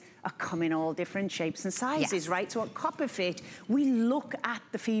bodies are come in all different shapes and sizes, right? So at Copper Fit, we look at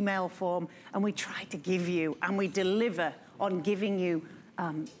the female form and we try to give you, and we deliver on giving you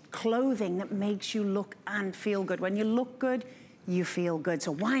clothing that makes you look and feel good. When you look good, you feel good.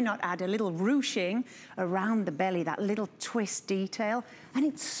 So why not add a little ruching around the belly, that little twist detail, and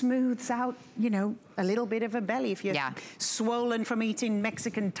it smooths out, you know, a little bit of a belly. If you're swollen from eating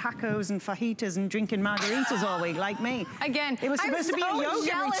Mexican tacos and fajitas and drinking margaritas all week, like me. Again, it was supposed to be a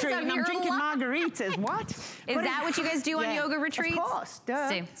yoga retreat and I'm drinking margaritas. What? Is that what you guys do on yoga retreats? Of course, duh.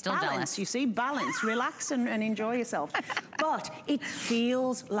 See, still balance, jealous. You see, balance, relax and enjoy yourself. But it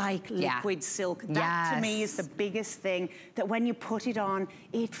feels like liquid silk. That to me is the biggest thing, that when you put it on,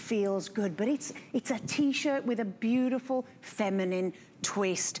 it feels good. But it's a t-shirt with a beautiful feminine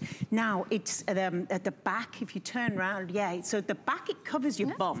twist. Now, it's at the back, if you turn around, so at the back it covers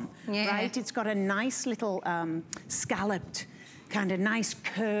your bum, right? It's got a nice little scalloped, kind of nice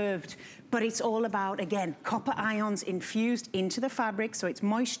curved, but it's all about, again, copper ions infused into the fabric, so it's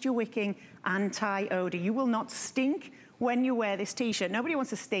moisture wicking, anti-odor. You will not stink when you wear this t-shirt. Nobody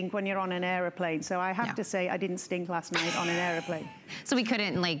wants to stink when you're on an aeroplane, so I have to say I didn't stink last night on an aeroplane. So we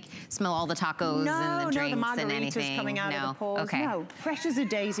couldn't like smell all the tacos and the drinks and anything? No, the margaritas coming out of the pores. Okay. No, fresh as a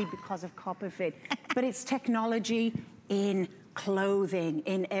daisy because of Copper Fit. But it's technology in clothing,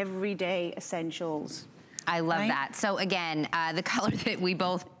 in everyday essentials. I love that. So again, the color that we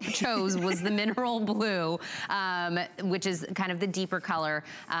both chose was the mineral blue, which is kind of the deeper color.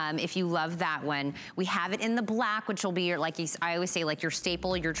 If you love that one, we have it in the black, which will be your, like I always say, like your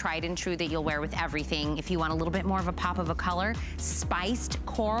staple, your tried and true that you'll wear with everything. If you want a little bit more of a pop of a color, spiced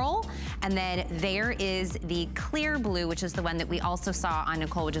coral. And then there is the clear blue, which is the one that we also saw on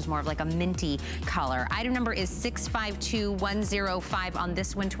Nicole, which is more of like a minty color. Item number is 652105 on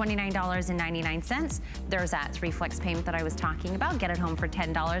this one, $29.99. There's that 3 flex payment that I was talking about. Get it home for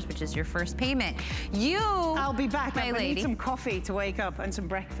 $10, which is your first payment. I'll be back. my lady. I need some coffee to wake up and some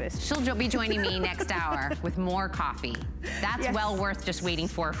breakfast. She'll be joining me next hour with more coffee. That's well worth just waiting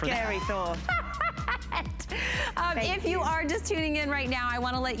for that. Scary thought. If you are just tuning in right now, I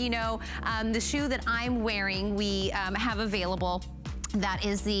want to let you know the shoe that I'm wearing, we have available. That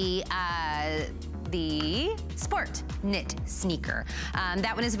is the Sport Knit sneaker.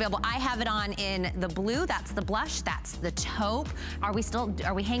 That one is available. I have it on in the blue. That's the blush. That's the taupe. Are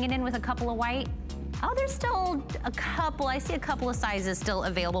we hanging in with a couple of white? Oh, there's still a couple. I see a couple of sizes still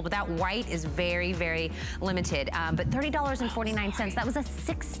available, but that white is very, very limited. But $30.49, that was a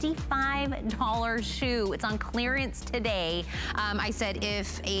 $65 shoe. It's on clearance today. I said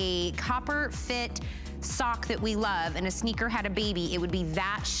if a Copper Fit sock that we love and a sneaker had a baby, it would be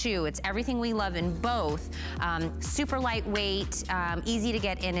that shoe. It's everything we love in both. Super lightweight, easy to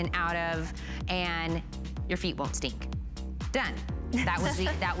get in and out of, and your feet won't stink. Done.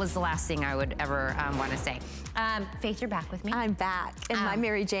 That was the last thing I would ever want to say. Faith, you're back with me. I'm back in my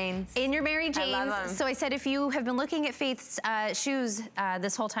Mary Janes. In your Mary Janes. I love them. So I said if you have been looking at Faith's shoes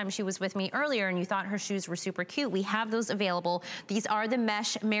this whole time she was with me earlier and you thought her shoes were super cute, we have those available. These are the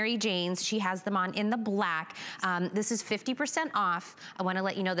mesh Mary Janes. She has them on in the black. This is 50% off. I want to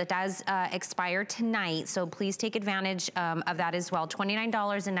let you know that does expire tonight, so please take advantage of that as well.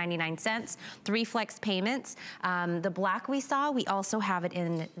 $29.99, 3 flex payments. The black we saw, we also have it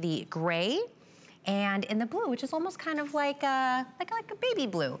in the gray and in the blue, which is almost kind of like a baby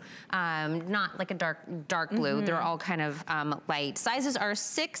blue, not like a dark blue. They're all kind of light. Sizes are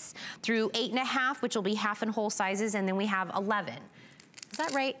 6 through 8.5, which will be half and whole sizes, and then we have 11. Is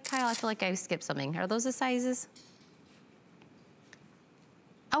that right, Kyle? I feel like I skipped something. Are those the sizes?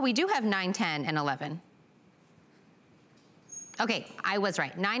 Oh, we do have 9, 10, and 11. Okay, I was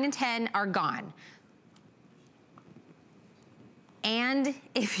right. 9 and 10 are gone. And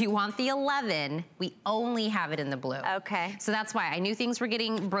if you want the 11, we only have it in the blue. Okay. So that's why I knew things were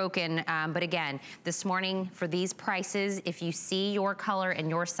getting broken. But again, this morning for these prices, if you see your color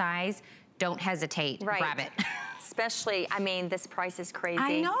and your size, don't hesitate, grab it. Especially, I mean, this price is crazy.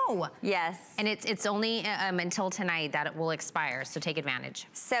 I know. Yes. And it's only until tonight that it will expire, so take advantage.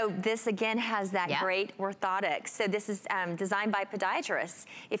 So this again has that great orthotics. So this is designed by podiatrists,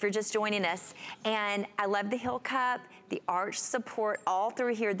 if you're just joining us. And I love the heel cup. the arch support all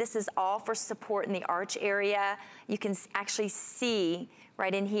through here. This is all for support in the arch area. You can actually see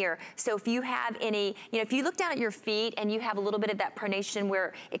right in here. So if you have any, if you look down at your feet and you have a little bit of that pronation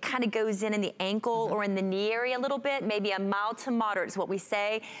where it kind of goes in the ankle or in the knee area a little bit, maybe a mild to moderate is what we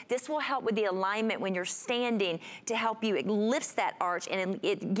say. This will help with the alignment when you're standing to help you. It lifts that arch and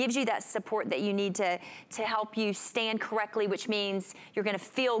it gives you that support that you need to help you stand correctly, which means you're gonna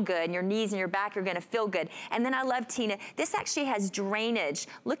feel good and your knees and your back are gonna feel good. And then I love, Tina, this actually has drainage.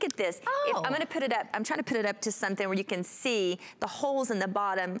 Look at this. If I'm gonna put it up, I'm trying to put it up to something where you can see the holes in the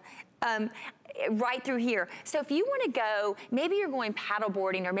bottom. Right through here. So if you want to go, maybe you're going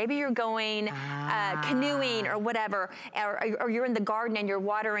paddleboarding or maybe you're going canoeing or whatever, or you're in the garden and you're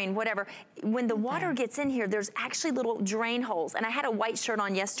watering, whatever. When the water gets in here, there's actually little drain holes. And I had a white shirt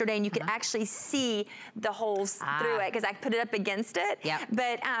on yesterday and you could actually see the holes through it because I put it up against it. Yep.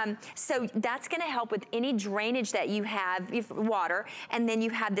 But so that's going to help with any drainage that you have, water. And then you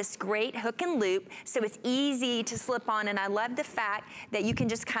have this great hook and loop. So it's easy to slip on. And I love the fact that you can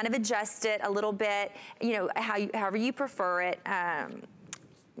just kind of adjust it a little bit, however you prefer it. And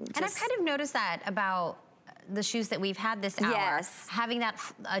I've kind of noticed that about the shoes that we've had this hour. Yes. Having that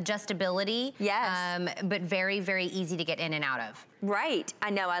adjustability. Yes. But very, very easy to get in and out of. Right,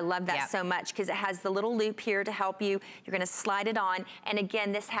 I know, I love that so much because it has the little loop here to help you. You're gonna slide it on. And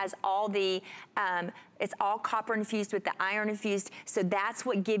again, this has all the, it's all copper infused with the iron infused. So that's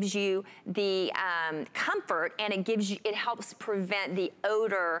what gives you the comfort, and it helps prevent the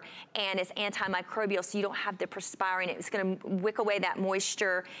odor, and it's antimicrobial so you don't have the perspiring. It's gonna wick away that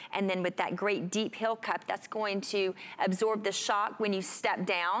moisture, and then with that great deep heel cup, that's going to absorb the shock when you step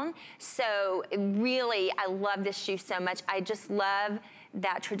down. So really, I love this shoe so much. I just love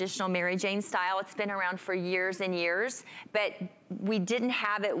that traditional Mary Jane style. It's been around for years and years, but we didn't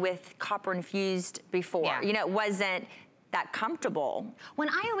have it with copper infused before. Yeah. It wasn't that comfortable. When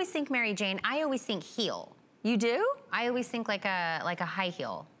I always think Mary Jane, I always think heel. You do? I always think like a high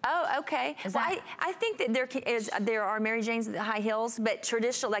heel. Oh, okay. Well, I think that there are Mary Janes with high heels, but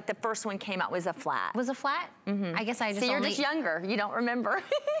traditional, like the first one came out was a flat. Was a flat? Mm-hmm. I guess I just So you're just younger. You don't remember.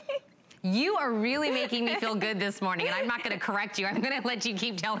 You are really making me feel good this morning, and I'm not going to correct you. I'm going to let you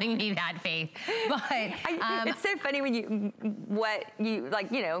keep telling me that, Faith. But it's so funny when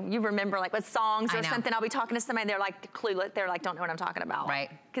you remember like what songs or something. I'll be talking to somebody, they're like clueless. They're like, don't know what I'm talking about. Right.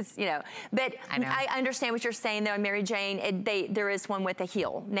 Because but I understand what you're saying though. In Mary Jane, there is one with a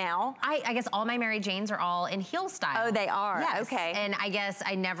heel now. I guess all my Mary Janes are all in heel style. Oh, they are. Yes. Okay. And I guess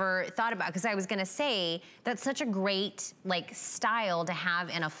I never thought about, because I was going to say that's such a great style to have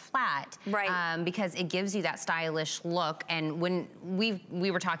in a flat. Right. Because it gives you that stylish look. And when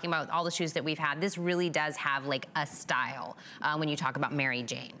we were talking about all the shoes that we've had, this really does have like a style when you talk about Mary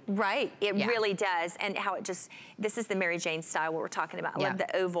Jane. Right. It really does. And how this is the Mary Jane style what we're talking about. I love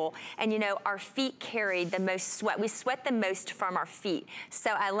the oval. And our feet carry the most sweat. We sweat the most from our feet. So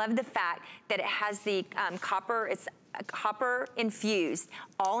I love the fact that it has the copper, it's copper infused,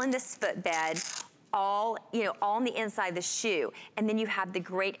 all in this footbed, all on the inside of the shoe. And then you have the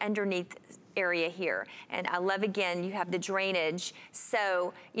great underneath area here. And I love, again, you have the drainage.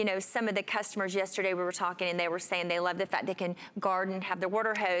 So, some of the customers yesterday we were talking and they were saying they love the fact they can garden, have their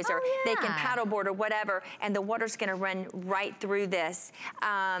water hose, or they can paddleboard or whatever, and the water's gonna run right through this.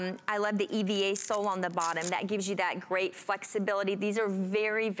 I love the EVA sole on the bottom. That gives you that great flexibility. These are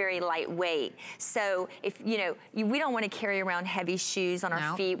very, very lightweight. So if, we don't wanna carry around heavy shoes on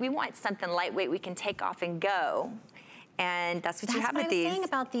our feet. We want something lightweight we can take off and go. And that's what you have with these. That's what I was saying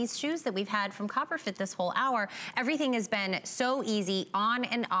about these shoes that we've had from Copperfit this whole hour. Everything has been so easy, on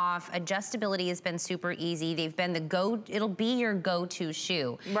and off. Adjustability has been super easy. They've been it'll be your go-to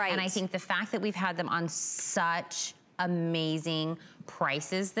shoe. Right. And I think the fact that we've had them on such amazing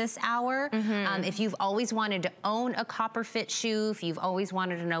prices this hour. If you've always wanted to own a Copperfit shoe, if you've always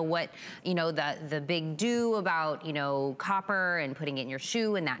wanted to know what, the big do about, copper and putting it in your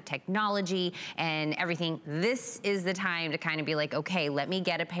shoe and that technology and everything, this is the time to kind of be like, okay, let me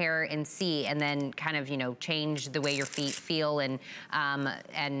get a pair and see, and then kind of, change the way your feet feel and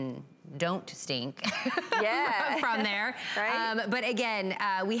don't stink from there. Right. But again,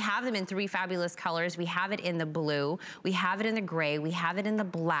 we have them in 3 fabulous colors. We have it in the blue, we have it in the gray, we have it in the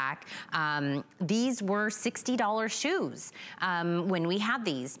black. These were $60 shoes when we had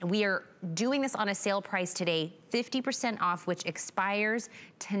these. We are doing this on a sale price today, 50% off, which expires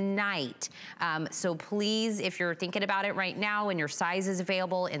tonight. So please, if you're thinking about it right now and your size is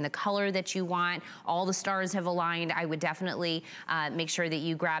available in the color that you want, all the stars have aligned, I would definitely make sure that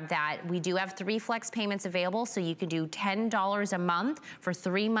you grab that. We do have 3 flex payments available, so you can do $10 a month for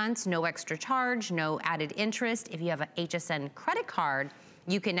 3 months, no extra charge, no added interest. If you have a HSN credit card,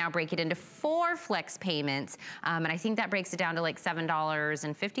 you can now break it into 4 flex payments. And I think that breaks it down to like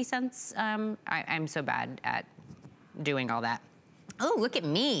 $7.50. I'm so bad at doing all that. Oh, look at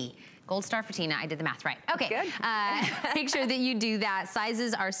me. Gold star for Tina, I did the math right. Okay, good. Make sure that you do that.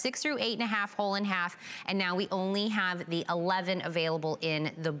 Sizes are 6 through 8.5, whole and half, and now we only have the 11 available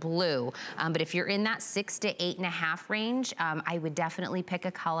in the blue. But if you're in that 6 to 8.5 range, I would definitely pick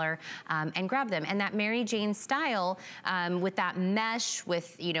a color and grab them. And that Mary Jane style with that mesh,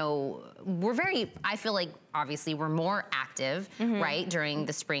 with, you know, we're very, I feel like, obviously we're more active, right, during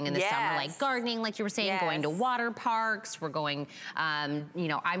the spring and the summer, like gardening, like you were saying, going to water parks. We're going, you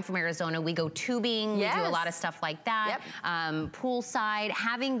know, I'm from Arizona, we go tubing, we do a lot of stuff like that. Poolside,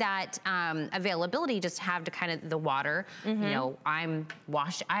 having that availability, just have to kind of the water, you know, I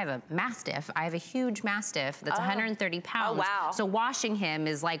have a Mastiff, I have a huge Mastiff that's 130 pounds. Oh, wow. So washing him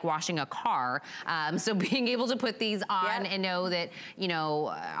is like washing a car. So being able to put these on and know that, you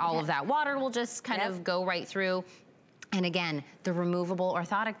know, all of that water will just kind of go right through. And again, the removable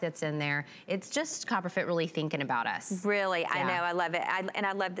orthotic that's in there, it's just Copperfit really thinking about us. Really, I know, I love it. And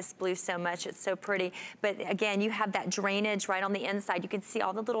I love this blue so much, it's so pretty. But again, you have that drainage right on the inside. You can see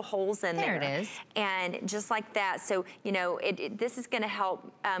all the little holes in there. There it is. And just like that, so, you know, this is gonna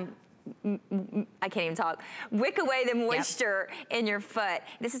help, I can't even talk, wick away the moisture in your foot.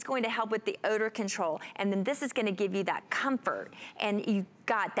 This is going to help with the odor control. And then this is gonna give you that comfort. And you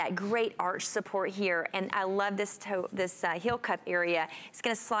got that great arch support here. And I love this heel cup area. It's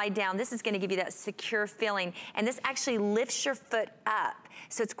gonna slide down. This is gonna give you that secure feeling. And this actually lifts your foot up.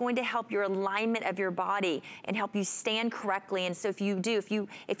 So it's going to help your alignment of your body and help you stand correctly. And so if you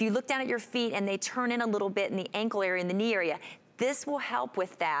look down at your feet and they turn in a little bit in the ankle area and the knee area, this will help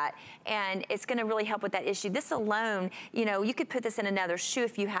with that, and it's gonna really help with that issue. This alone, you know, you could put this in another shoe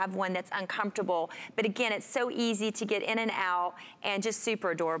if you have one that's uncomfortable, but again, it's so easy to get in and out and just super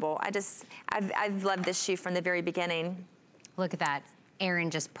adorable. I've loved this shoe from the very beginning. Look at that.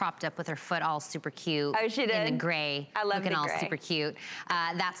 Erin just propped up with her foot all super cute. Oh, she did? In the gray. I love looking the all gray. super cute.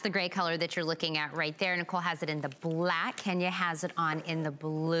 That's the gray color that you're looking at right there. Nicole has it in the black. Kenya has it on in the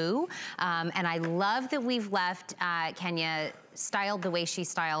blue. And I love that we've left Kenya styled the way she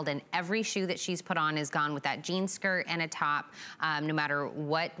styled, and every shoe that she's put on is gone with that jean skirt and a top. No matter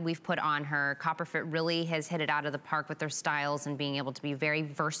what we've put on her, Copperfit really has hit it out of the park with their styles and being able to be very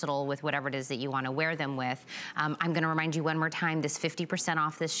versatile with whatever it is that you want to wear them with. I'm going to remind you one more time, this 50%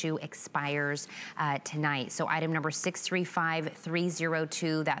 off this shoe expires tonight. So item number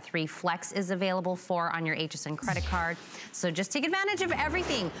 635302, that 3 flex is available for on your HSN credit card. So just take advantage of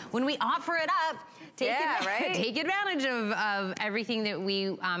everything. When we offer it up, take advantage of everything that we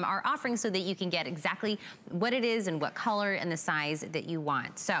are offering so that you can get exactly what it is and what color and the size that you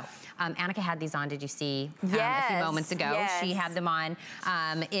want. So Annika had these on, did you see a few moments ago? Yes. She had them on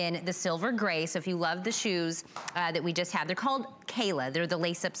in the silver gray. So if you love the shoes that we just had, they're called Kayla. They're the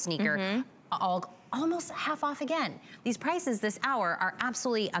lace-up sneaker. Almost half off again. These prices this hour are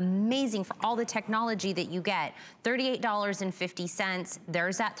absolutely amazing for all the technology that you get. $38.50.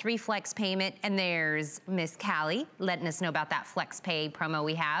 There's that 3 flex payment, and there's Miss Callie letting us know about that flex pay promo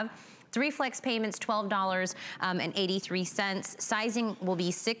we have. 3 flex payments, $12.83. Sizing will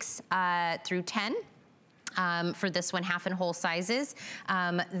be 6 through 10. For this one, half and whole sizes.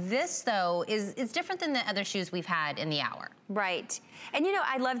 This though is different than the other shoes we've had in the hour. Right. And you know,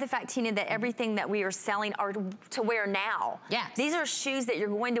 I love the fact, Tina, that everything that we are selling are to wear now. Yes. These are shoes that you're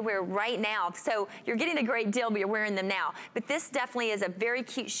going to wear right now. So you're getting a great deal, but you're wearing them now. But this definitely is a very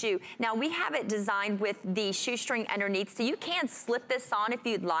cute shoe. Now we have it designed with the shoestring underneath, so you can slip this on if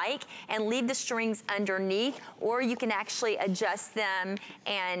you'd like and leave the strings underneath, or you can actually adjust them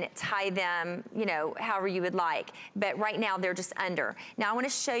and tie them, you know, however you would like. But right now they're just under. Now I want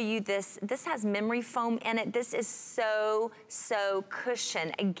to show you this. This has memory foam in it. This is so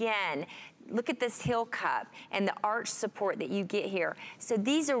cushion. Again, look at this heel cup and the arch support that you get here. So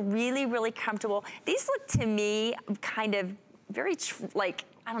these are really, really comfortable. These look to me kind of very like,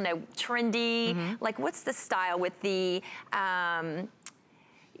 I don't know, trendy. Like what's the style with the,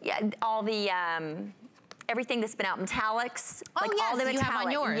 all the, everything that's been out, metallics. Oh, like yes, all the metallic, you have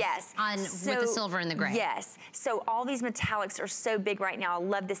on yours. Yes. With the silver and the gray. Yes. So all these metallics are so big right now. I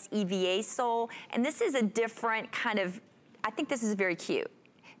love this EVA sole. And this is a different kind of, I think this is very cute.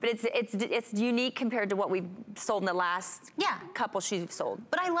 but it's unique compared to what we've sold in the last couple shoes we've sold.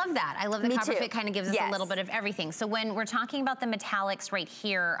 But I love that. I love the copper fit kind of gives us a little bit of everything. So when we're talking about the metallics right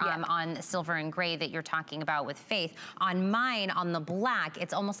here on silver and gray that you're talking about with Faith, on mine, on the black,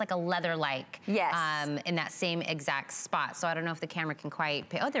 it's almost like a leather-like in that same exact spot. So I don't know if the camera can quite,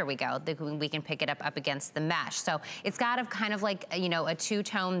 oh, there we go. We can pick it up against the mesh. So it's got a kind of like, you know, a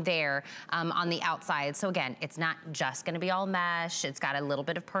two-tone there on the outside. So again, it's not just gonna be all mesh. It's got a little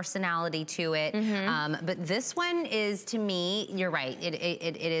bit of personality to it. But this one is, to me, you're right.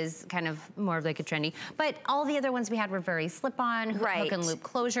 It is kind of more of like a trendy, but all the other ones we had were very slip-on, hook and loop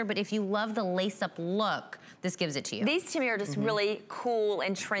closure. But if you love the lace-up look, this gives it to you. These to me are just really cool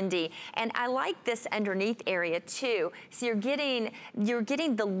and trendy. And I like this underneath area too. So you're getting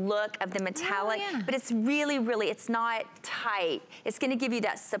the look of the metallic, but it's really, it's not tight. It's gonna give you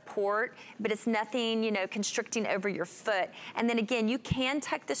that support, but it's nothing, you know, constricting over your foot. And then again, you can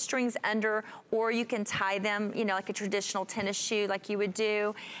tuck the strings under, or you can tie them, you know, like a traditional tennis shoe like you would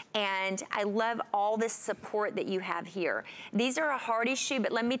do. And I love all this support that you have here. These are a hardy shoe,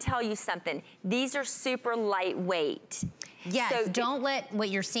 but let me tell you something. These are super lightweight. Yes, so don't let what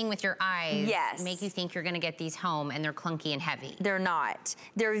you're seeing with your eyes make you think you're gonna get these home and they're clunky and heavy. They're not.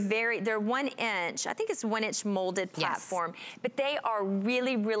 They're 1 inch, I think it's 1 inch molded platform, but they are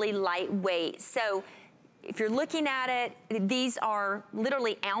really, really lightweight. So if you're looking at it, these are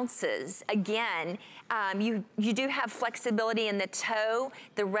literally ounces. Again, you do have flexibility in the toe.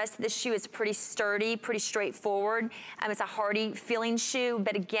 The rest of the shoe is pretty sturdy, pretty straightforward. It's a hardy feeling shoe,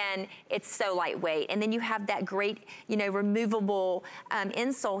 but again, it's so lightweight. And then you have that great, you know, removable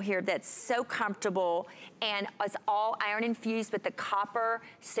insole here that's so comfortable, and it's all iron infused with the copper,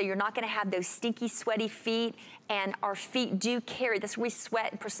 so you're not gonna have those stinky, sweaty feet. And our feet do carry this. We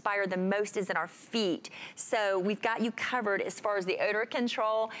sweat and perspire the most is in our feet. So we've got you covered as far as the odor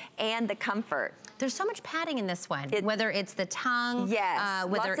control and the comfort. There's so much padding in this one, whether it's the tongue,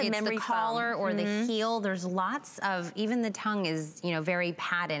 whether it's the collar or the heel. There's lots of, even the tongue is, you know, very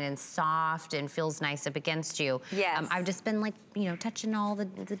padded and soft and feels nice up against you. I've just been like, you know, touching all the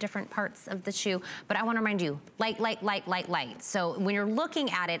different parts of the shoe, but I want to remind you, light. So when you're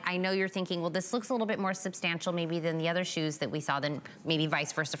looking at it, I know you're thinking, well, this looks a little bit more substantial maybe than the other shoes that we saw, than maybe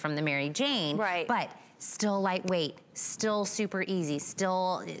vice versa from the Mary Jane. But still lightweight, still super easy,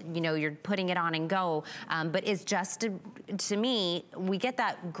 still, you know, you're putting it on and go. But it's just, to me, we get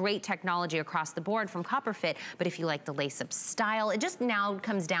that great technology across the board from Copperfit, but if you like the lace-up style, it just now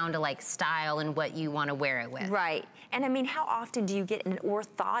comes down to like style and what you want to wear it with. And I mean, how often do you get an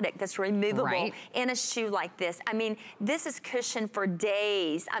orthotic that's removable in a shoe like this? I mean, this is cushion for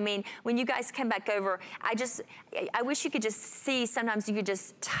days. I mean, when you guys come back over, I wish you could just see, sometimes you could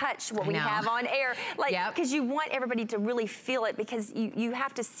just touch what we have on air. Like, because you want everybody to really feel it, because you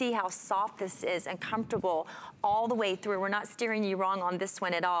have to see how soft this is and comfortable all the way through. We're not steering you wrong on this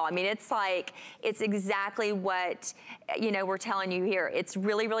one at all. I mean, it's like, it's exactly what, you know, we're telling you here. It's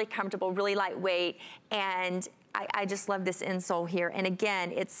really, really comfortable, really lightweight, and I just love this insole here. And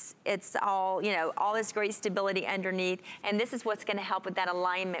again, it's all, you know, all this great stability underneath, and this is what's gonna help with that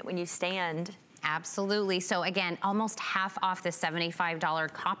alignment when you stand. Absolutely. So again, almost half off the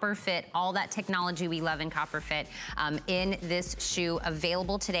 $75 Copperfit, all that technology we love in Copperfit in this shoe,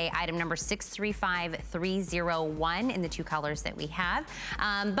 available today. Item number 635301 in the 2 colors that we have.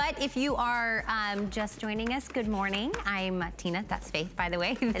 But if you are just joining us, good morning. I'm Tina, that's Faith, by the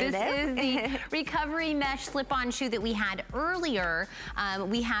way. This is the Recovery Mesh slip-on shoe that we had earlier.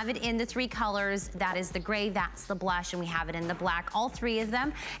 We have it in the 3 colors. That is the gray, that's the blush, and we have it in the black. All 3 of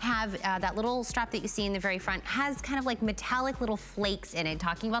them have that little strap that you see in the very front has kind of like metallic little flakes in it,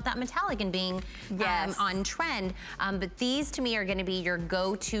 talking about that metallic and being on trend. But these to me are gonna be your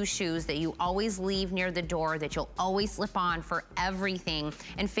go-to shoes that you always leave near the door, that you'll always slip on for everything.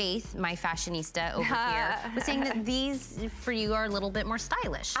 And Faith, my fashionista over here, was saying that these for you are a little bit more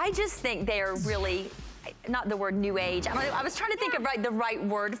stylish. I just think they are really, not the word new age. I was trying to think of the right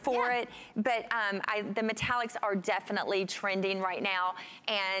word for it, but the metallics are definitely trending right now,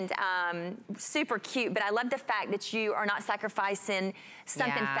 and super cute. But I love the fact that you are not sacrificing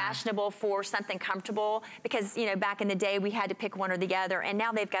something fashionable for something comfortable, because, you know, back in the day we had to pick one or the other, and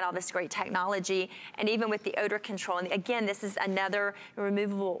now they've got all this great technology, and even with the odor control. And again, this is another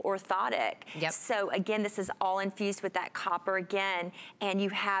removable orthotic. So again, this is all infused with that copper again, and you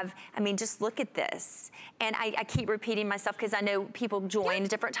have, I mean, just look at this. And I keep repeating myself because I know people join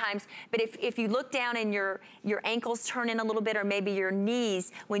different times, but if you look down and your ankles turn in a little bit, or maybe your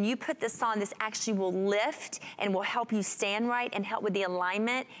knees, when you put this on, this actually will lift and will help you stand right and help with the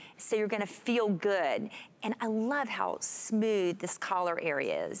alignment, so you're gonna feel good. And I love how smooth this collar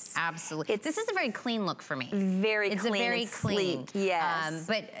area is. Absolutely. This is a very clean look for me. Very it's clean, a very and clean. Sleek. Yes.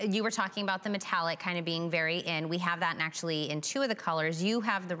 But you were talking about the metallic kind of being very in. We have that actually in 2 of the colors. You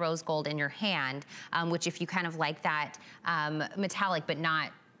have the rose gold in your hand, which if you kind of like that metallic, but not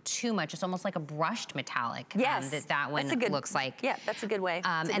too much. It's almost like a brushed metallic. Yes. That one looks like. Yeah, that's a good way to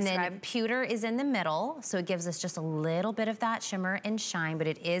and describe. then pewter is in the middle, so it gives us just a little bit of that shimmer and shine, but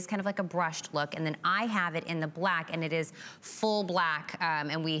it is kind of like a brushed look. And then I have it in the black, and it is full black.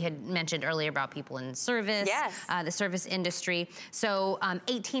 And we had mentioned earlier about people in service, the service industry. So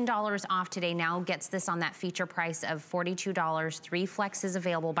 $18 off today now gets this on that feature price of $42. 3 flexes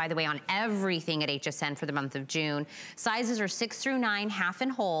available, by the way, on everything at HSN for the month of June. Sizes are 6 through 9, half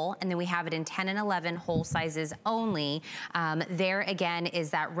and whole. And then we have it in 10 and 11 whole sizes only. There again is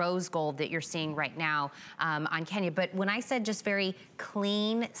that rose gold that you're seeing right now on Kenya. But when I said just very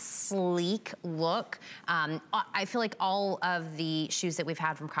clean, sleek look, I feel like all of the shoes that we've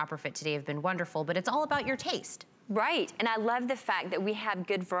had from Copperfit today have been wonderful, but it's all about your taste. Right, and I love the fact that we have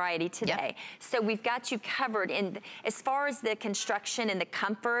good variety today. So we've got you covered in, as far as the construction and the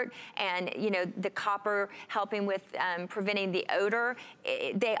comfort and, you know, the copper helping with preventing the odor,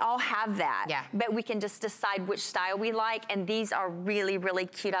 they all have that. Yeah. But we can just decide which style we like, and these are really, really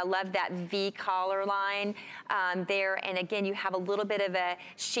cute. I love that V collar line there, and again, you have a little bit of a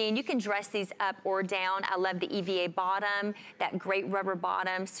sheen. You can dress these up or down. I love the EVA bottom, that great rubber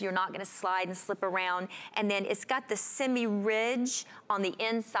bottom, so you're not gonna slide and slip around. And then it's got the semi-ridge on the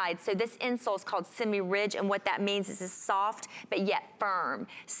inside. So this insole is called semi-ridge, and what that means is it's soft but yet firm.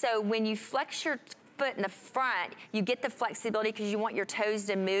 So when you flex your foot in the front, you get the flexibility because you want your toes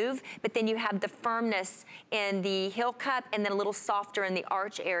to move, but then you have the firmness in the heel cup and then a little softer in the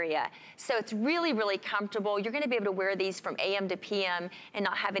arch area. So it's really, really comfortable. You're gonna be able to wear these from AM to PM and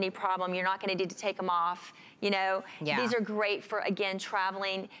not have any problem. You're not gonna need to take them off. You know, these are great for, again,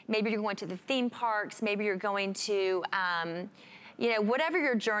 traveling. Maybe you're going to the theme parks. Maybe you're going to, you know, whatever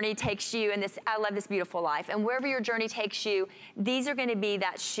your journey takes you, and this, I love this beautiful life, and wherever your journey takes you, these are gonna be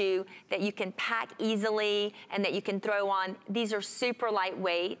that shoe that you can pack easily and that you can throw on. These are super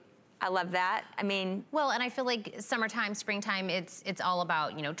lightweight. I love that. I mean, well, and I feel like summertime, springtime, it's all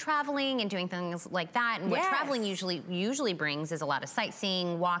about, you know, traveling and doing things like that. And what traveling usually brings is a lot of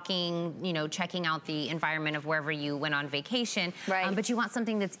sightseeing, walking, you know, checking out the environment of wherever you went on vacation. Right. But you want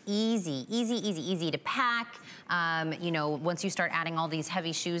something that's easy to pack. You know, once you start adding all these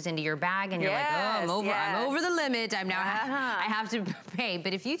heavy shoes into your bag, and you're like, oh, I'm over the limit. I'm now I have to pay.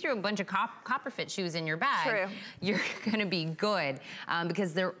 But if you threw a bunch of Copperfit shoes in your bag, you're gonna be good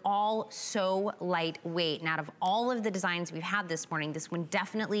because they're all so lightweight. And out of all of the designs we've had this morning, this one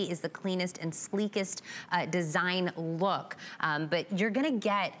definitely is the cleanest and sleekest design look. But you're gonna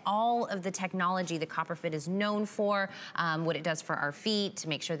get all of the technology that Copperfit is known for, what it does for our feet to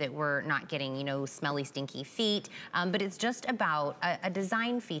make sure that we're not getting, you know, smelly, stinky feet. But it's just about a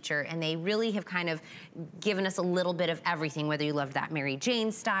design feature, and they really have kind of given us a little bit of everything, whether you love that Mary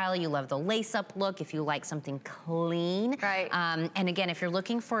Jane style, you love the lace-up look, if you like something clean. Right. And again, if you're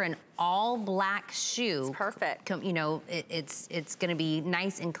looking for an all black shoe, it's perfect. You know, it's gonna be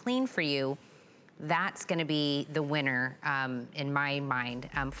nice and clean for you. That's gonna be the winner in my mind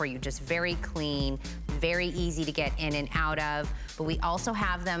for you. Just very clean, very easy to get in and out of. But we also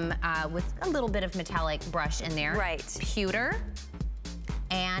have them with a little bit of metallic brush in there. Right. Pewter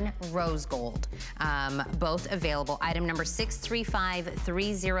and rose gold, both available. Item number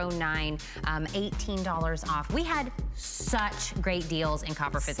 635309, $18 off. We had such great deals in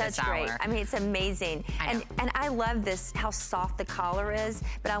Copperfit this hour. Great. I mean, it's amazing. And I love this, how soft the collar is,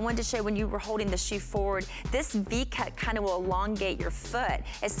 but I wanted to show when you were holding the shoe forward, this V-cut kind of will elongate your foot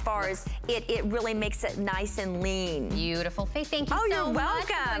as far as it really makes it nice and lean. Beautiful. Faye, thank you so much. Oh, you're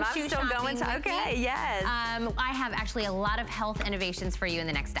welcome. I'm still going to, okay, yes. I have actually a lot of health innovations for you in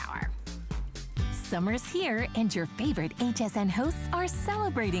the next hour. Summer's here, and your favorite HSN hosts are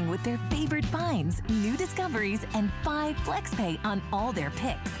celebrating with their favorite finds, new discoveries, and 5 FlexPay on all their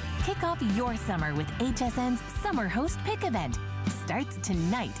picks. Kick off your summer with HSN's Summer Host Pick event. Starts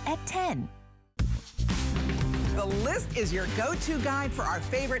tonight at 10. The List is your go-to guide for our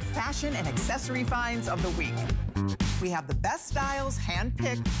favorite fashion and accessory finds of the week. We have the best styles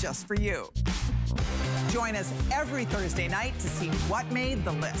hand-picked just for you. Join us every Thursday night to see what made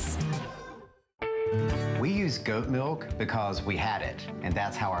the list. We use goat milk because we had it, and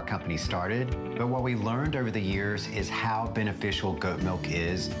that's how our company started. But what we learned over the years is how beneficial goat milk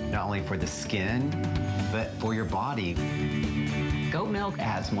is, not only for the skin, but for your body. Goat milk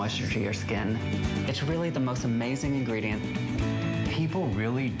adds moisture to your skin. It's really the most amazing ingredient. people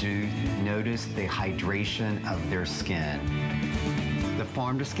really do notice the hydration of their skin. The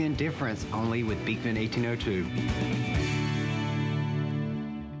farm-to-skin difference only with Beekman 1802.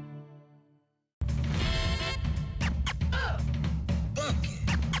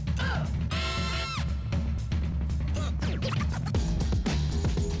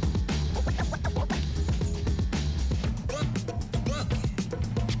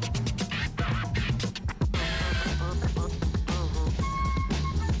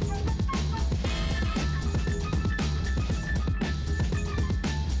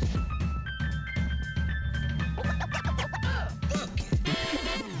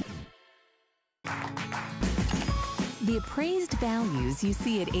 The appraised values you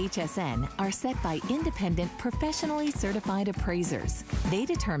see at HSN are set by independent, professionally certified appraisers. They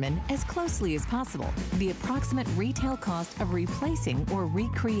determine, as closely as possible, the approximate retail cost of replacing or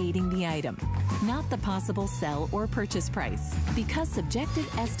recreating the item, not the possible sell or purchase price. Because subjective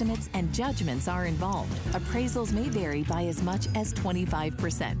estimates and judgments are involved, appraisals may vary by as much as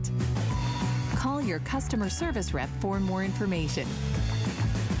 25%. Call your customer service rep for more information.